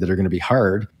we need that are going to be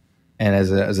hard. And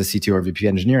as a CTO or VP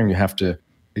engineering, you have to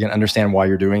again understand why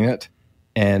you're doing it.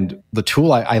 And the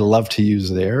tool I love to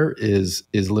use there is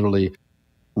literally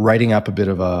writing up a bit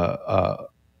of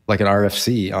like an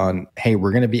RFC on, hey,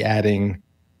 we're going to be adding,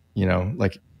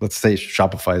 like let's say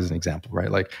Shopify is an example,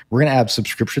 right? Like we're going to add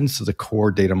subscriptions to the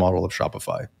core data model of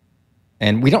Shopify,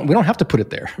 and we don't have to put it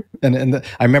there. And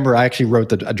I remember I actually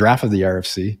wrote a draft of the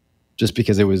RFC just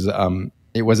because it was a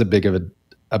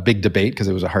big debate because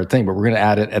it was a hard thing. But we're going to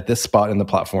add it at this spot in the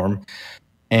platform,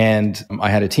 and I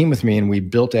had a team with me, and we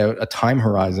built out a time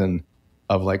horizon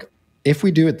of like, if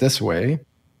we do it this way,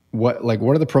 what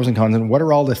are the pros and cons, and what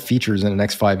are all the features in the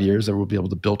next 5 years that will be able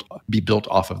to be built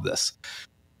off of this,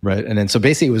 right? And then so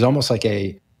basically it was almost like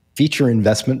a feature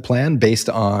investment plan based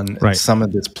on some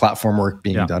of this platform work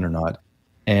being done or not.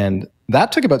 And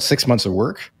that took about 6 months of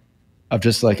work of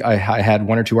just like, I had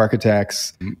one or two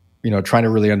architects, trying to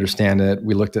really understand it.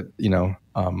 We looked at,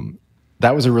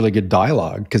 that was a really good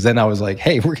dialogue, because then I was like,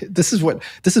 hey, this is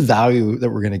value that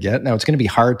we're going to get. Now it's going to be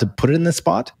hard to put it in this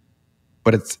spot,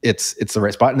 but it's the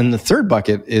right spot. And then the third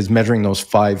bucket is measuring those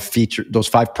five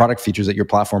product features that your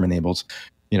platform enables,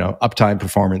 uptime,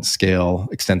 performance, scale,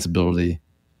 extensibility,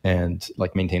 and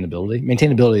like maintainability.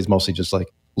 Maintainability is mostly just like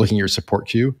looking at your support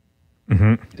queue,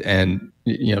 and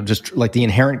just like the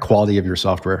inherent quality of your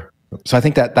software. So I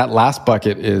think that last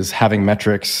bucket is having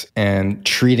metrics and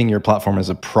treating your platform as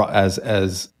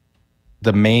as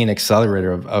the main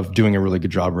accelerator of doing a really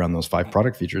good job around those 5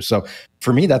 product features. So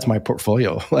for me, that's my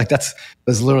portfolio. Like that's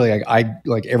literally like, I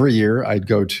like every year I'd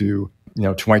go to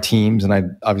my teams, and I'd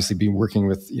obviously be working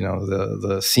with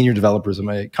the senior developers of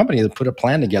my company to put a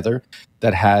plan together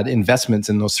that had investments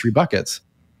in those 3 buckets.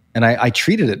 And I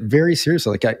treated it very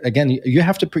seriously. Like again, you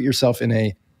have to put yourself in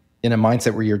a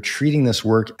mindset where you're treating this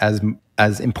work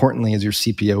as importantly as your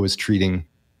CPO is treating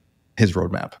his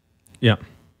roadmap. Yeah.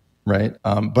 Right.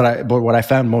 But what I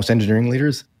found, most engineering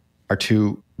leaders are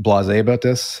too blasé about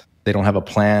this. They don't have a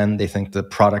plan. They think the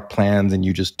product plans and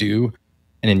you just do.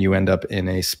 And then you end up in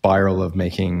a spiral of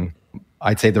making,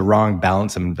 I'd say, the wrong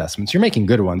balance of investments. You're making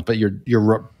good ones, but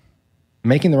you're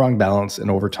making the wrong balance.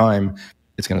 And over time,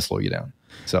 it's going to slow you down.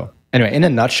 So anyway, in a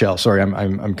nutshell, sorry,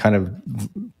 I'm kind of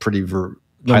pretty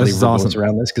highly verbose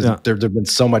around this, because there've been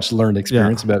so much learned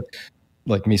experience about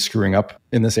like me screwing up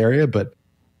in this area, but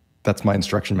that's my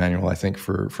instruction manual, I think,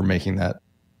 for making that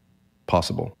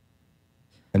possible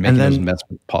and making those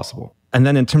investments possible. And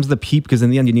then in terms of the people, because in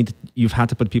the end you've had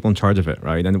to put people in charge of it,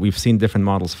 right? And we've seen different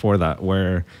models for that,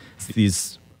 where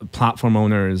these platform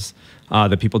owners,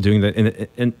 the people doing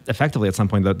and effectively at some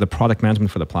point the product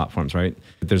management for the platforms, right?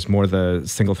 There's more the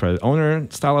single-threaded owner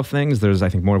style of things. There's, I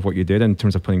think, more of what you did in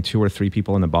terms of putting 2 or 3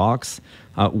 people in the box.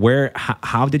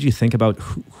 How did you think about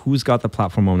who's got the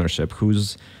platform ownership,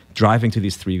 who's driving to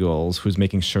these 3 goals, who's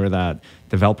making sure that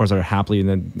developers are happily and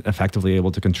then effectively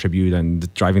able to contribute,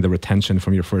 and driving the retention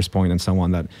from your first point and so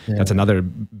on? That's another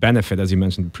benefit, as you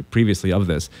mentioned previously, of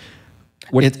this.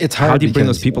 It's hard. How do you bring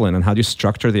those people in, and how do you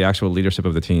structure the actual leadership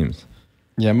of the teams?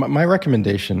 Yeah, my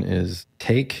recommendation is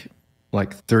take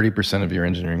like 30% of your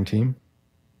engineering team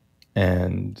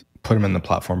and put them in the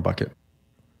platform bucket,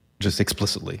 just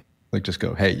explicitly. Like just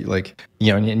go, hey, like,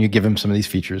 and you give them some of these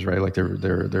features, right? Like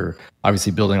they're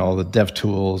obviously building all the dev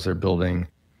tools, they're building,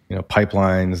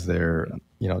 pipelines, they're,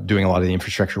 doing a lot of the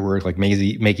infrastructure work, like make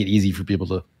it easy for people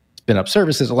to spin up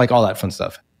services, like all that fun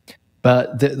stuff.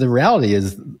 But the reality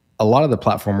is, a lot of the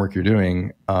platform work you're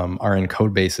doing are in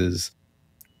code bases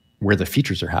where the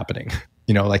features are happening.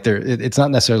 Like it's not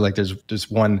necessarily like there's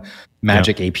just one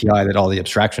magic API that all the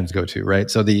abstractions go to, right?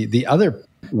 So the other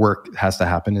work has to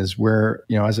happen is where,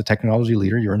 as a technology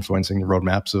leader, you're influencing the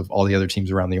roadmaps of all the other teams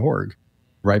around the org,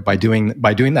 right? By doing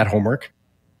that homework,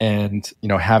 and,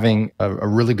 having a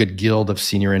really good guild of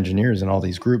senior engineers in all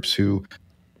these groups who,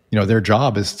 their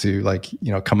job is to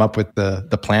come up with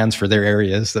the plans for their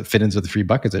areas that fit into the 3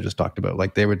 buckets I just talked about.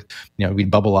 Like they would,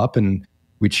 we'd bubble up and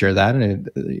we'd share that, and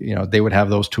they would have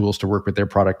those tools to work with their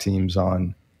product teams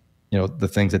on, the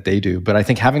things that they do. But I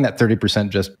think having that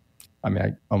 30%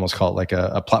 I almost call it like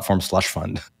a platform slush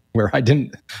fund, where I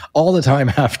didn't all the time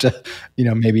have to,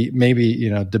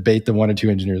 maybe debate the 1 or 2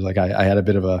 engineers. Like I had a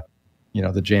bit of a,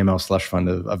 the JML slush fund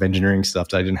of engineering stuff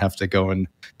that I didn't have to go and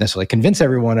necessarily convince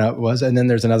everyone it was. And then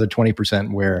there's another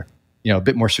 20% where, a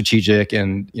bit more strategic,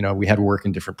 and, we had work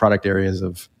in different product areas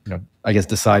of, I guess,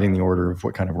 deciding the order of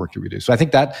what kind of work do we do. So I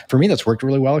think that for me, that's worked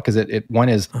really well, because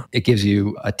it gives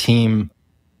you a team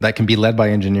that can be led by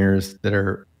engineers that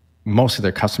are, most of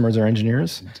their customers are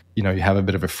engineers. You have a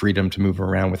bit of a freedom to move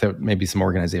around without maybe some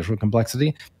organizational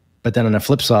complexity. But then on the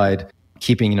flip side,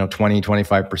 keeping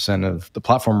 20-25% of the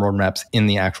platform roadmaps in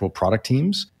the actual product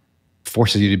teams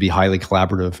forces you to be highly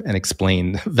collaborative and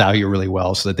explain value really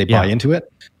well, so that they buy into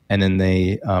it, and then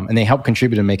they help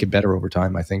contribute and make it better over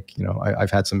time. I think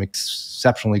I've had some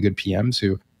exceptionally good PMs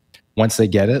who, once they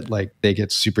get it, like they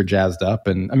get super jazzed up.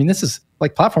 And I mean, this is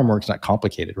like, platform work's not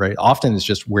complicated, right? Often it's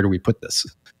just, where do we put this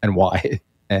and why?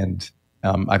 And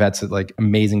I've had some like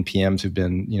amazing PMs who've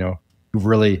been, who've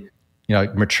really,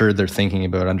 matured their thinking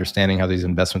about understanding how these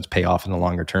investments pay off in the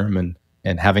longer term,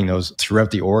 and having those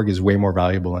throughout the org is way more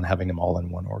valuable than having them all in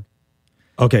one org.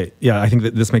 Okay, yeah, I think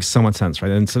that this makes so much sense,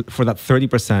 right? And so for that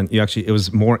 30%, it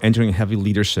was more engineering heavy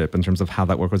leadership in terms of how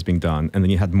that work was being done, and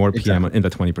then you had more PM in the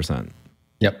 20%.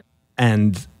 Yep.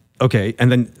 And okay,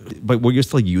 and then, but were you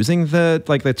still using the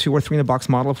 2 or 3 in a box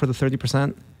model for the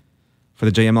 30%, for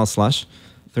the JML slush?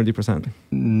 30%?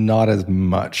 Not as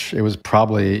much. It was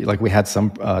probably like we had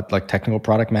some like technical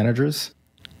product managers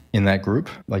in that group,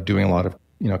 like doing a lot of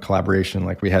collaboration.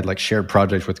 Like we had like shared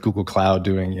projects with Google Cloud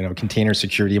doing container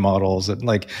security models, and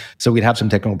like so we'd have some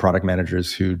technical product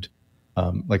managers who'd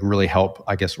like really help,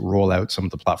 I guess, roll out some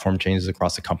of the platform changes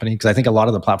across the company. Because I think a lot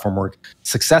of the platform work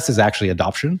success is actually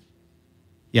adoption.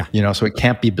 Yeah, so it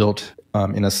can't be built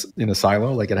in a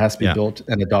silo. Like it has to be built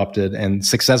and adopted, and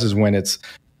success is when it's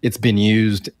been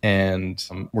used and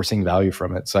we're seeing value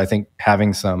from it. So I think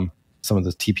having some of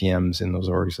the TPMs in those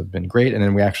orgs have been great. And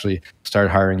then we actually started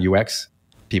hiring UX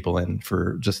people in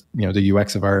for just the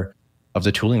UX of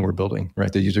the tooling we're building,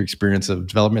 right? The user experience of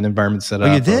development environment set up.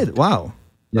 Oh, you did? Wow,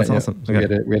 that's awesome. We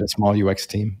had a small UX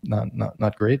team,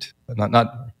 not great,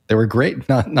 not they were great,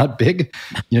 not big,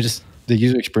 just the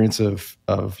user experience of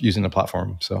using the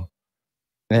platform. So,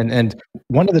 and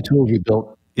one of the tools we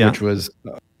built, which was,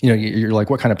 you're like,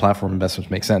 what kind of platform investments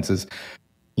make sense is,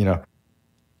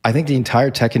 I think the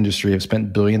entire tech industry have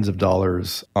spent billions of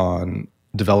dollars on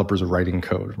developers writing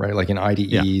code, right? Like in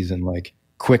IDEs and like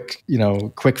quick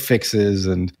fixes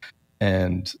and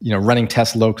running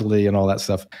tests locally and all that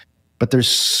stuff. But there's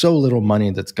so little money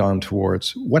that's gone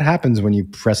towards what happens when you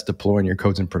press deploy and your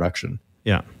code's in production.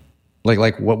 Yeah.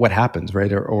 Like what happens,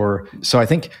 right? Or so I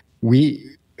think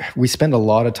we spend a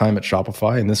lot of time at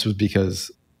Shopify, and this was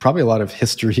because probably a lot of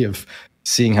history of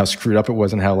seeing how screwed up it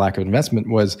was and how lack of investment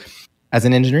was. As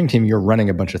an engineering team, you're running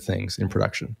a bunch of things in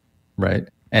production, right?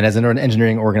 And as an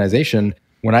engineering organization,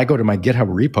 when I go to my GitHub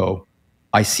repo,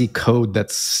 I see code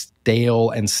that's stale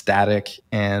and static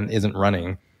and isn't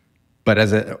running. But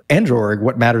as an Android org,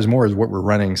 what matters more is what we're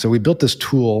running. So we built this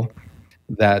tool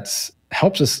that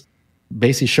helps us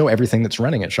basically show everything that's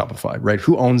running at Shopify, right?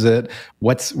 Who owns it?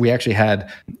 We actually had,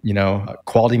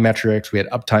 quality metrics, we had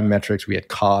uptime metrics, we had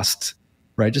costs,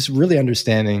 right? Just really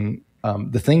understanding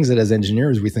the things that as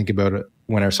engineers we think about it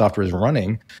when our software is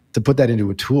running, to put that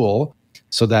into a tool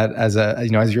so that as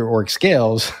as your org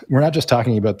scales, we're not just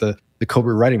talking about the code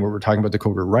we're writing, but we're talking about the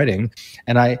code we're writing.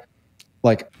 And I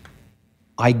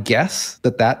guess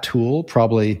that tool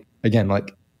probably, again,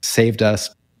 like saved us,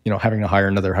 having to hire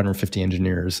another 150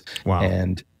 engineers. Wow.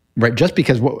 And right, just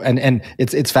because and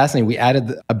it's fascinating. We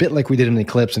added a bit like we did in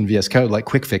Eclipse and VS Code, like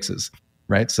quick fixes.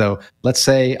 Right. So let's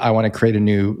say I want to create a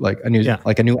new app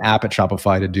at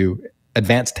Shopify to do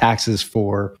advanced taxes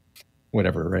for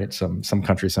whatever, right? Some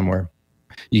country somewhere.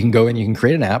 You can go in, you can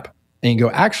create an app, and you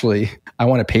go, actually, I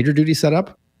want a PagerDuty set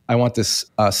up. I want this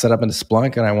set up into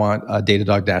Splunk, and I want a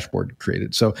Datadog dashboard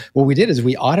created. So what we did is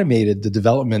we automated the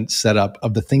development setup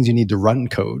of the things you need to run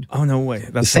code. Oh, no way.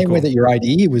 That's the same way that your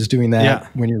IDE was doing that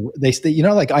when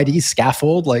like IDE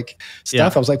scaffold like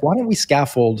stuff. I was like, why don't we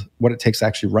scaffold what it takes to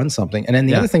actually run something? And then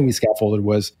the other thing we scaffolded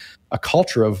was a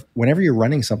culture of whenever you're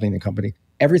running something in a company,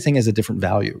 everything has a different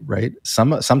value, right?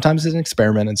 Sometimes it's an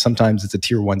experiment and sometimes it's a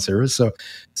tier 1 service.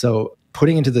 So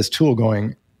putting into this tool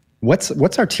going, what's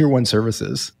our tier 1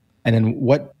 services? And then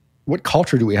what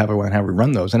culture do we have around how we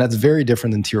run those? And that's very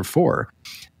different than tier 4.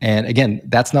 And again,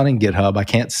 that's not in GitHub. I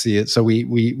can't see it. So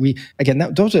we again,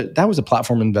 that was a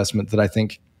platform investment that I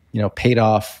think, paid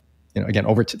off, again,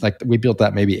 we built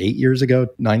that maybe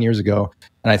 9 years ago.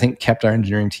 And I think kept our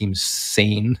engineering team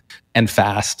sane and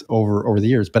fast over the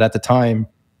years. But at the time,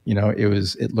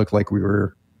 it looked like we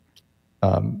were,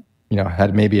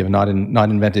 had maybe a not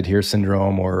invented here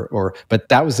syndrome but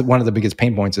that was one of the biggest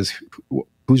pain points is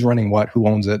who's running what, who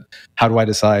owns it, how do I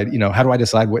decide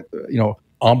what,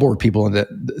 onboard people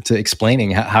to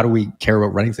explaining how do we care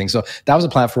about running things. So that was a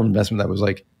platform investment that was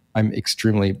like, I'm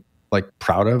extremely like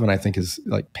proud of, and I think is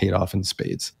like paid off in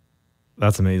spades.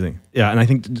 That's amazing. Yeah, and I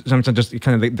think Jean-Michel, just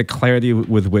kind of the clarity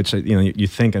with which you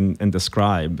think and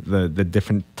describe the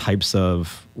different types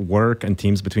of work and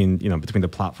teams between the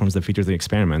platforms, the features, the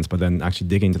experiments, but then actually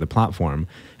digging into the platform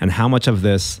and how much of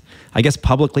this, I guess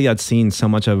publicly, I'd seen so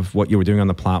much of what you were doing on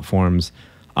the platforms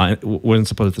wasn't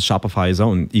supposed to Shopify's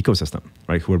own ecosystem,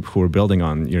 right? Who are building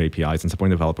on your APIs and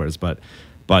supporting developers, but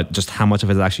just how much of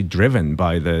it is actually driven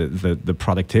by the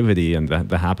productivity and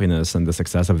the happiness and the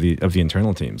success of the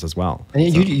internal teams as well. And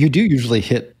you do usually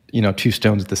hit two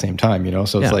stones at the same time.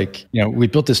 So it's like we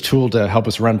built this tool to help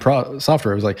us run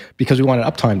software. It was like because we wanted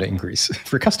uptime to increase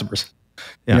for customers.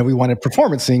 We wanted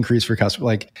performance to increase for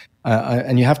customers.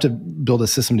 And you have to build a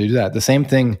system to do that. The same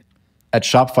thing at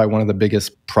Shopify. One of the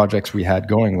biggest projects we had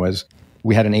going was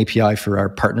we had an API for our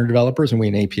partner developers and we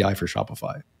had an API for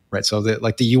Shopify. Right, so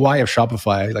the UI of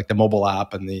Shopify, like the mobile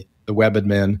app and the web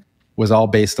admin, was all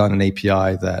based on an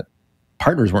API that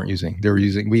partners weren't using.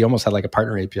 We almost had like a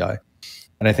partner API,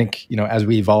 and I think as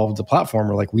we evolved the platform,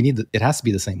 we're like, it has to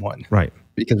be the same one. Right.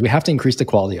 because we have to increase the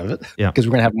quality of it because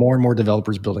we're going to have more and more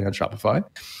developers building on Shopify.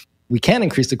 We can't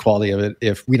increase the quality of it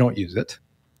if we don't use it.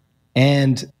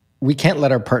 And we can't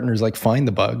let our partners like find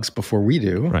the bugs before we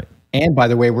do. Right. And by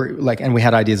the way, we're like, and we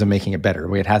had ideas of making it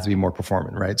better. It has to be more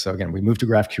performant, right? So again, we moved to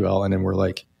GraphQL, and then we're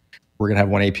like, we're going to have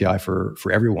one API for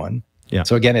everyone. Yeah.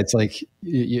 So again, it's like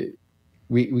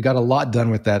we got a lot done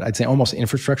with that. I'd say almost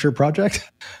infrastructure project.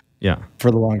 Yeah.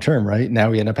 For the long term, right?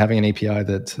 Now we end up having an API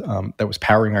that was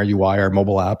powering our UI, our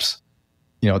mobile apps.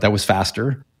 That was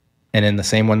faster, and then the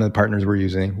same one that the partners were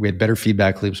using. We had better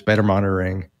feedback loops, better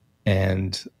monitoring,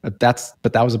 and that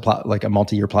was a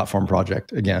multi-year platform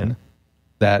project again.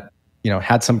 That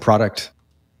had some product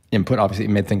input. Obviously,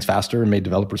 it made things faster and made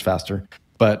developers faster,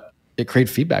 but it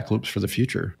created feedback loops for the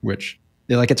future, which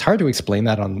it's hard to explain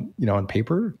that on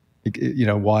paper,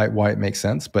 why it makes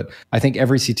sense. But I think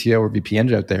every CTO or VP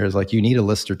out there is like, you need a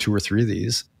list or 2 or 3 of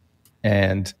these.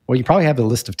 And you probably have a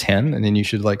list of 10, and then you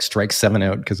should strike 7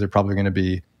 out because they're probably going to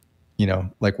be,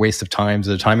 waste of time.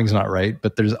 So the timing's not right,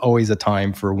 but there's always a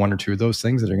time for 1 or 2 of those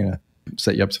things that are going to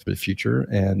set you up for the future.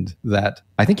 And that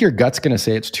I think your gut's going to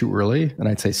say it's too early, and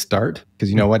I'd say start, because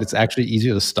you know what, it's actually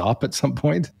easier to stop at some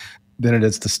point than it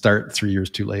is to start 3 years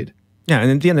too late. Yeah,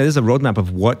 and in the end, it is a roadmap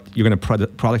of what you're going to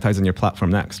productize in your platform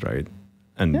next, right?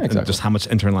 And, exactly. And just how much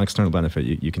internal and external benefit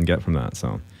you can get from that.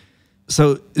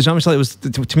 So Jean-Michel, it was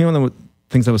to me one of the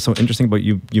things that was so interesting about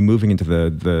you moving into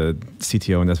the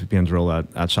CTO and SVP role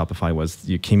at Shopify was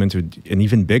you came into an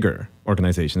even bigger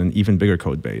organization, an even bigger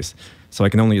code base. So I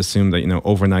can only assume that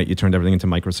overnight you turned everything into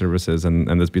microservices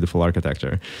and this beautiful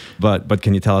architecture. But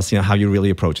can you tell us how you really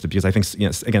approached it? Because I think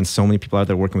again, so many people out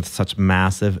there working with such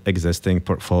massive existing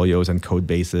portfolios and code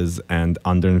bases and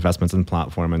under investments in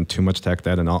platform and too much tech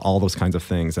debt and all those kinds of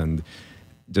things, and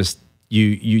just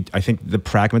I think the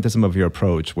pragmatism of your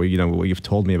approach, where what you've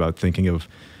told me about thinking of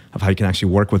how you can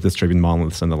actually work with distributed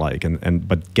monoliths and the like,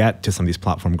 but get to some of these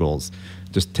platform goals.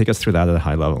 Just take us through that at a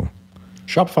high level.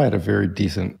 Shopify had a very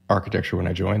decent architecture when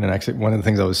I joined, and actually one of the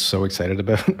things I was so excited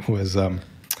about was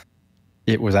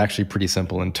it was actually pretty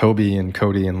simple. And Toby and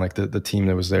Cody and the team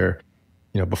that was there,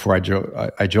 before I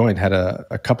joined, had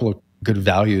a couple of good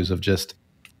values of just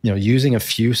using a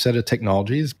few set of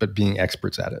technologies but being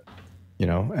experts at it.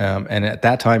 And at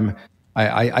that time,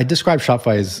 I described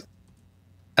Shopify as,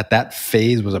 at that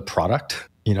phase, was a product,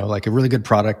 like a really good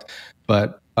product,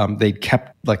 but they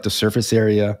kept the surface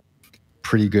area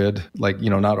pretty good,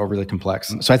 not overly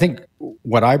complex. So I think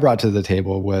what I brought to the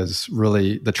table was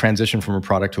really the transition from a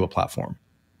product to a platform.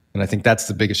 And I think that's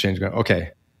the biggest change.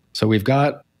 Okay, so we've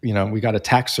got, we got a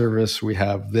tax service, we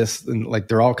have this, and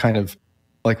they're all kind of,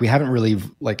 we haven't really,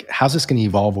 how's this going to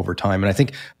evolve over time? And I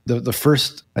think the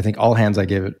first, all hands I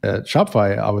gave it at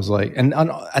Shopify, I was like,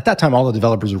 at that time, all the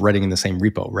developers were writing in the same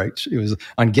repo, right? It was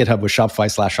on GitHub with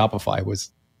Shopify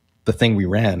was the thing we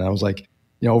ran. And I was like,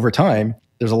 over time,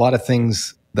 there's a lot of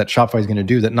things that Shopify is going to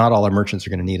do that not all our merchants are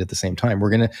going to need at the same time. We're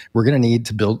going to need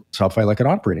to build Shopify like an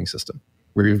operating system,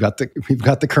 where we've got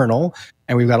the kernel,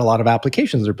 and we've got a lot of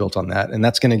applications that are built on that. And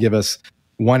that's going to give us,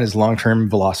 one is long-term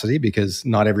velocity, because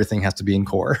not everything has to be in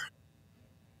core,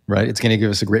 right? It's going to give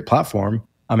us a great platform.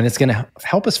 It's going to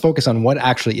help us focus on what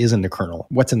actually is in the kernel,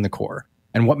 what's in the core,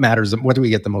 and what matters, what do we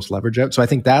get the most leverage out. So I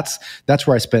think that's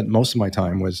where I spent most of my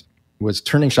time was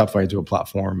turning Shopify into a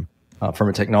platform from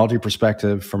a technology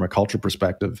perspective, from a culture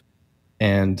perspective,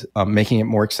 and making it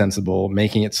more extensible,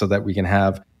 making it so that we can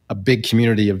have a big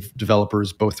community of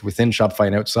developers, both within Shopify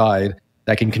and outside,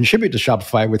 that can contribute to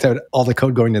Shopify without all the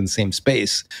code going to the same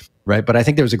space, right? But I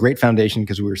think there was a great foundation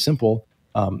because we were simple.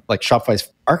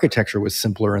 Shopify's architecture was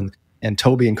simpler, and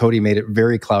Toby and Cody made it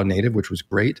very cloud native, which was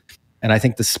great. And I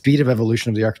think the speed of evolution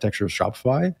of the architecture of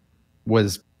Shopify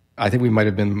was, I think we might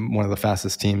have been one of the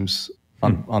fastest teams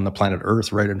on the planet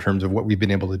Earth, right? In terms of what we've been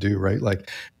able to do, right?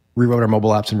 Rewrote our mobile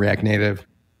apps in React Native,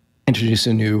 introduced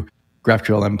a new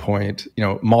GraphQL endpoint,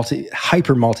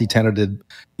 hyper multi-tenanted,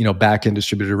 backend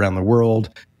distributed around the world.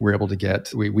 We're able to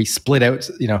get, we split out,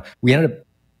 we ended up,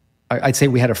 I'd say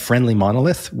we had a friendly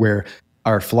monolith where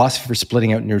our philosophy for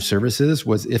splitting out new services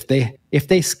was if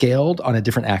they scaled on a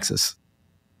different axis,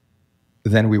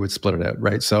 then we would split it out,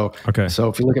 right? So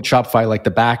if you look at Shopify,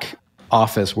 the back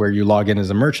office where you log in as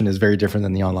a merchant is very different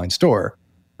than the online store,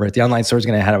 right? The online store is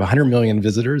going to have 100 million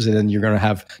visitors, and then you're going to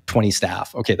have 20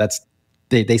 staff. Okay,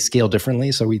 they scale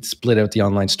differently. So we split out the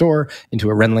online store into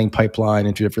a rendering pipeline,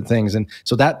 into different things. And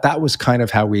so that was kind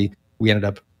of how we ended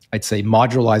up, I'd say,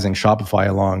 modularizing Shopify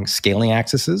along scaling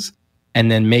axes,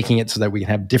 and then making it so that we can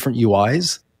have different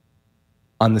UIs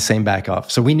on the same back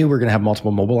off. So we knew we were going to have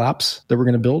multiple mobile apps that we're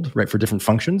going to build, right, for different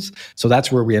functions. So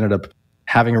that's where we ended up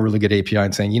having a really good API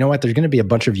and saying, you know what, there's going to be a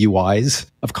bunch of UIs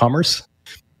of commerce,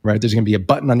 right? There's going to be a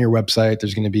button on your website.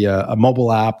 There's going to be a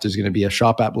mobile app. There's going to be a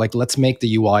shop app. Like, let's make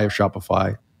the UI of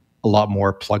Shopify a lot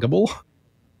more pluggable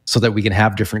so that we can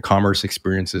have different commerce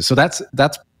experiences. So that's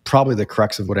probably the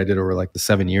crux of what I did over like the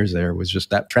 7 years there, was just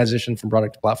that transition from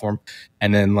product to platform,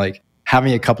 and then like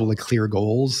having a couple of clear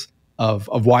goals of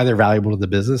why they're valuable to the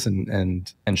business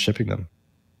and shipping them.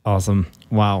 Awesome.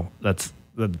 Wow.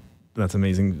 That's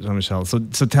amazing, Jean-Michel. So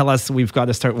tell us, we've got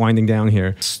to start winding down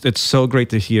here. It's so great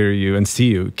to hear you and see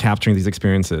you capturing these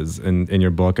experiences in your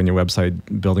book and your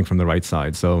website, Building from the Right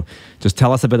Side. So just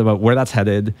tell us a bit about where that's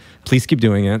headed. Please keep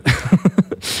doing it.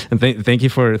 And thank you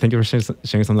for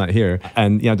sharing some of that here.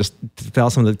 And just tell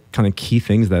us some of the kind of key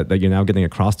things that you're now getting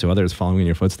across to others following in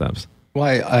your footsteps.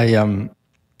 Well,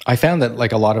 I found that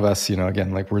like a lot of us,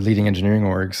 again, like we're leading engineering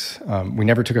orgs. We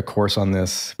never took a course on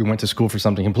this. We went to school for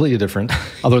something completely different.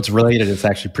 Although it's related, it's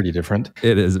actually pretty different.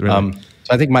 It is. Really. So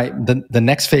I think the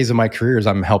next phase of my career is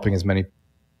I'm helping as many,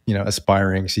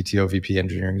 aspiring CTO, VP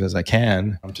engineering as I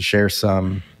can to share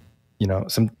some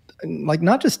like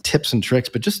not just tips and tricks,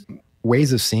 but just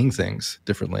ways of seeing things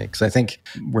differently. Because I think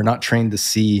we're not trained to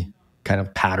see kind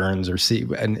of patterns or see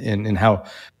and how,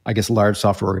 I guess, large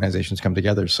software organizations come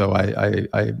together. So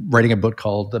I'm writing a book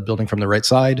called Building from the Right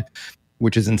Side,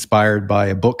 which is inspired by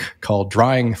a book called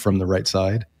Drawing from the Right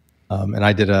Side. And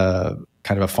I did a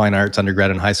kind of a fine arts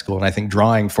undergrad in high school. And I think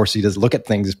drawing forces you to look at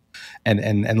things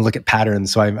and look at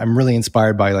patterns. So I'm really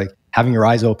inspired by like having your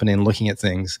eyes open and looking at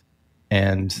things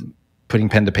and putting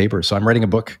pen to paper. So I'm writing a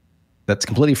book that's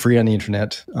completely free on the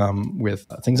internet with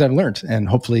things I've learned, and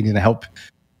hopefully going to help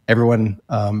everyone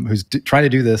who's trying to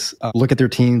do this, look at their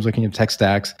teams, looking at tech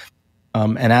stacks,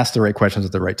 and ask the right questions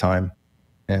at the right time,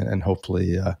 and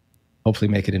hopefully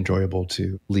make it enjoyable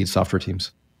to lead software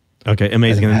teams. Okay,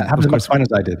 amazing. And have as much fun as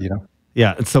I did,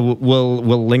 Yeah, so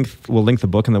we'll link the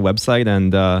book and the website,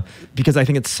 and because I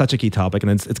think it's such a key topic,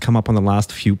 and it's come up on the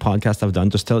last few podcasts I've done.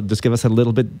 Just give us a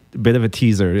little bit of a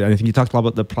teaser. I think you talked a lot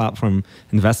about the platform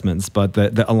investments, but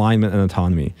the alignment and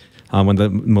autonomy. One of the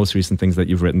most recent things that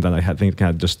you've written that I think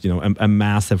had just a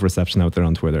massive reception out there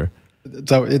on Twitter.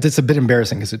 So it's a bit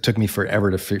embarrassing because it took me forever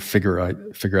to figure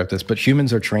out this. But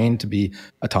humans are trained to be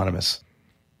autonomous,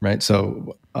 right?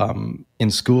 So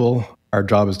in school, our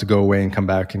job is to go away and come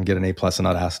back and get an A+ and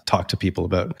not talk to people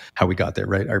about how we got there,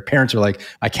 right? Our parents are like,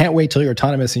 I can't wait till you're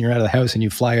autonomous and you're out of the house and you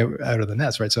fly out of the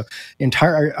nest, right? So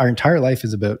our entire life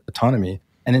is about autonomy.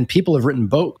 And then people have written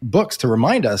books to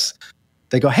remind us.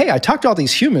 They go, hey, I talked to all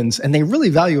these humans and they really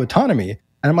value autonomy.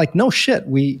 And I'm like, no shit.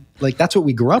 That's what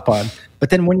we grew up on. But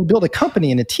then when you build a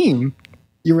company and a team,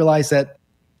 you realize that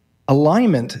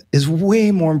alignment is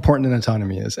way more important than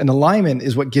autonomy is. And alignment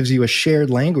is what gives you a shared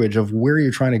language of where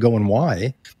you're trying to go and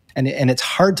why. And it's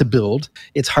hard to build.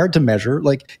 It's hard to measure.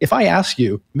 Like if I ask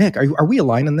you, Mik, are we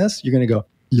aligned on this? You're going to go,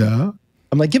 yeah.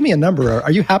 I'm like, give me a number.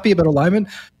 Are you happy about alignment?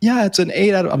 Yeah, it's an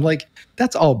 8 out of, I'm like,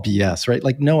 that's all BS, right?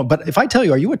 Like, no, but if I tell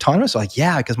you, are you autonomous? Like,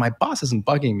 yeah, because my boss isn't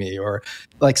bugging me, or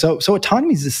like, so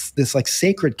autonomy is this like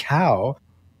sacred cow,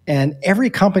 and every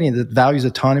company that values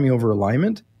autonomy over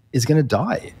alignment is going to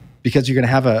die because you're going to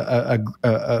have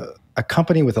a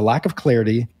company with a lack of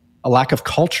clarity, a lack of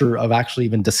culture of actually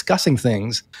even discussing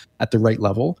things at the right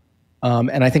level.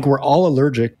 And I think we're all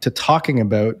allergic to talking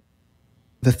about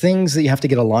the things that you have to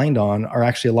get aligned on are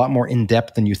actually a lot more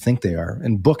in-depth than you think they are.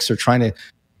 And books are trying to,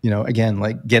 again,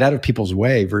 like get out of people's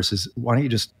way versus why don't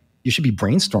you should be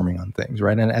brainstorming on things,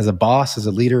 right? And as a boss, as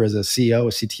a leader, as a CEO,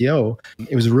 a CTO,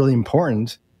 it was really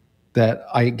important that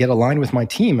I get aligned with my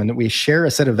team and that we share a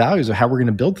set of values of how we're going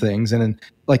to build things. And in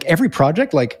like every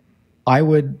project, like I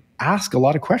would ask a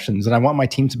lot of questions and I want my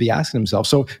team to be asking themselves.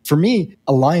 So for me,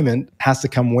 alignment has to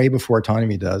come way before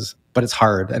autonomy does. But it's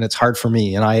hard, and it's hard for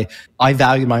me. And I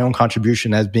value my own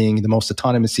contribution as being the most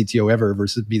autonomous CTO ever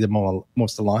versus be the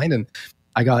most aligned. And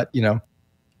I got,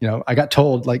 I got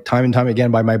told like time and time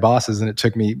again by my bosses, and it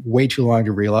took me way too long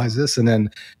to realize this. And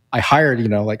then I hired,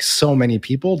 like so many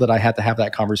people that I had to have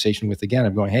that conversation with again.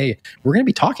 I'm going, hey, we're going to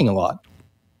be talking a lot.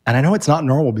 And I know it's not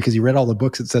normal because you read all the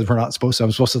books that says we're not supposed to.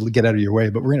 I'm supposed to get out of your way,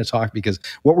 but we're going to talk because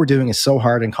what we're doing is so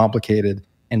hard and complicated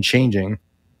and changing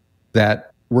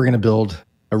that we're going to build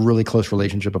a really close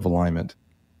relationship of alignment.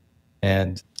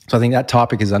 And so I think that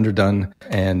topic is underdone.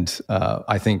 And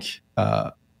I think,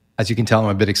 as you can tell, I'm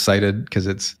a bit excited because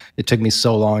it took me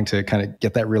so long to kind of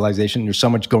get that realization. There's so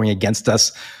much going against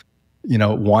us,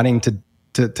 wanting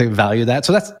to value that.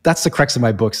 So that's the crux of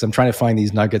my books. I'm trying to find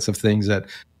these nuggets of things that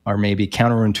are maybe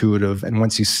counterintuitive. And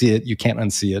once you see it, you can't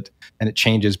unsee it. And it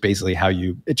changes basically how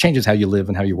you live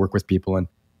and how you work with people. And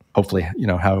hopefully,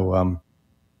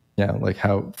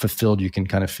 how fulfilled you can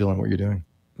kind of feel in what you're doing.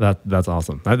 That's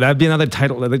awesome. That'd be another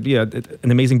title. That'd be an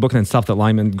amazing book in itself. The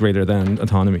alignment greater than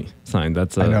autonomy sign. I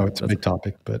know it's a big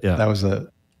topic, but that was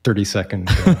a 30-second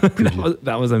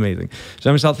that was amazing.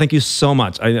 Jean-Michel, thank you so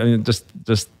much. I mean, just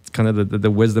kind of the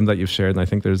wisdom that you've shared, and I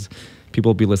think there's people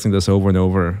will be listening to this over and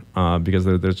over because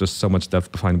there's just so much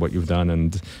depth behind what you've done,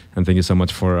 and thank you so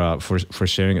much for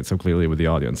sharing it so clearly with the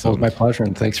audience. So, well, it was my pleasure,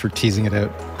 and thanks for teasing it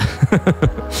out.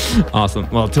 Awesome.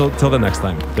 Well, till the next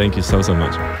time. Thank you so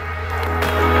much.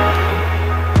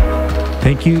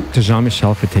 Thank you to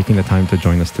Jean-Michel for taking the time to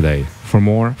join us today. For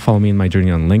more, follow me in my journey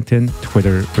on LinkedIn,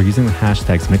 Twitter, or using the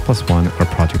hashtags Mik+One or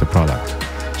Project the Product.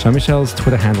 Jean-Michel's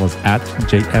Twitter handle is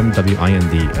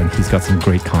 @JMWIND, and he's got some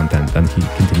great content and he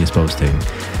continues posting.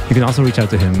 You can also reach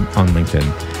out to him on LinkedIn.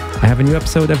 I have a new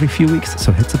episode every few weeks,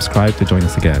 so hit subscribe to join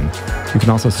us again. You can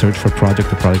also search for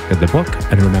Project the Product in the book,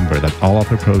 and remember that all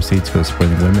author proceeds go to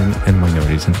supporting women and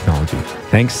minorities in technology.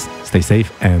 Thanks, stay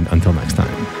safe, and until next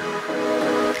time.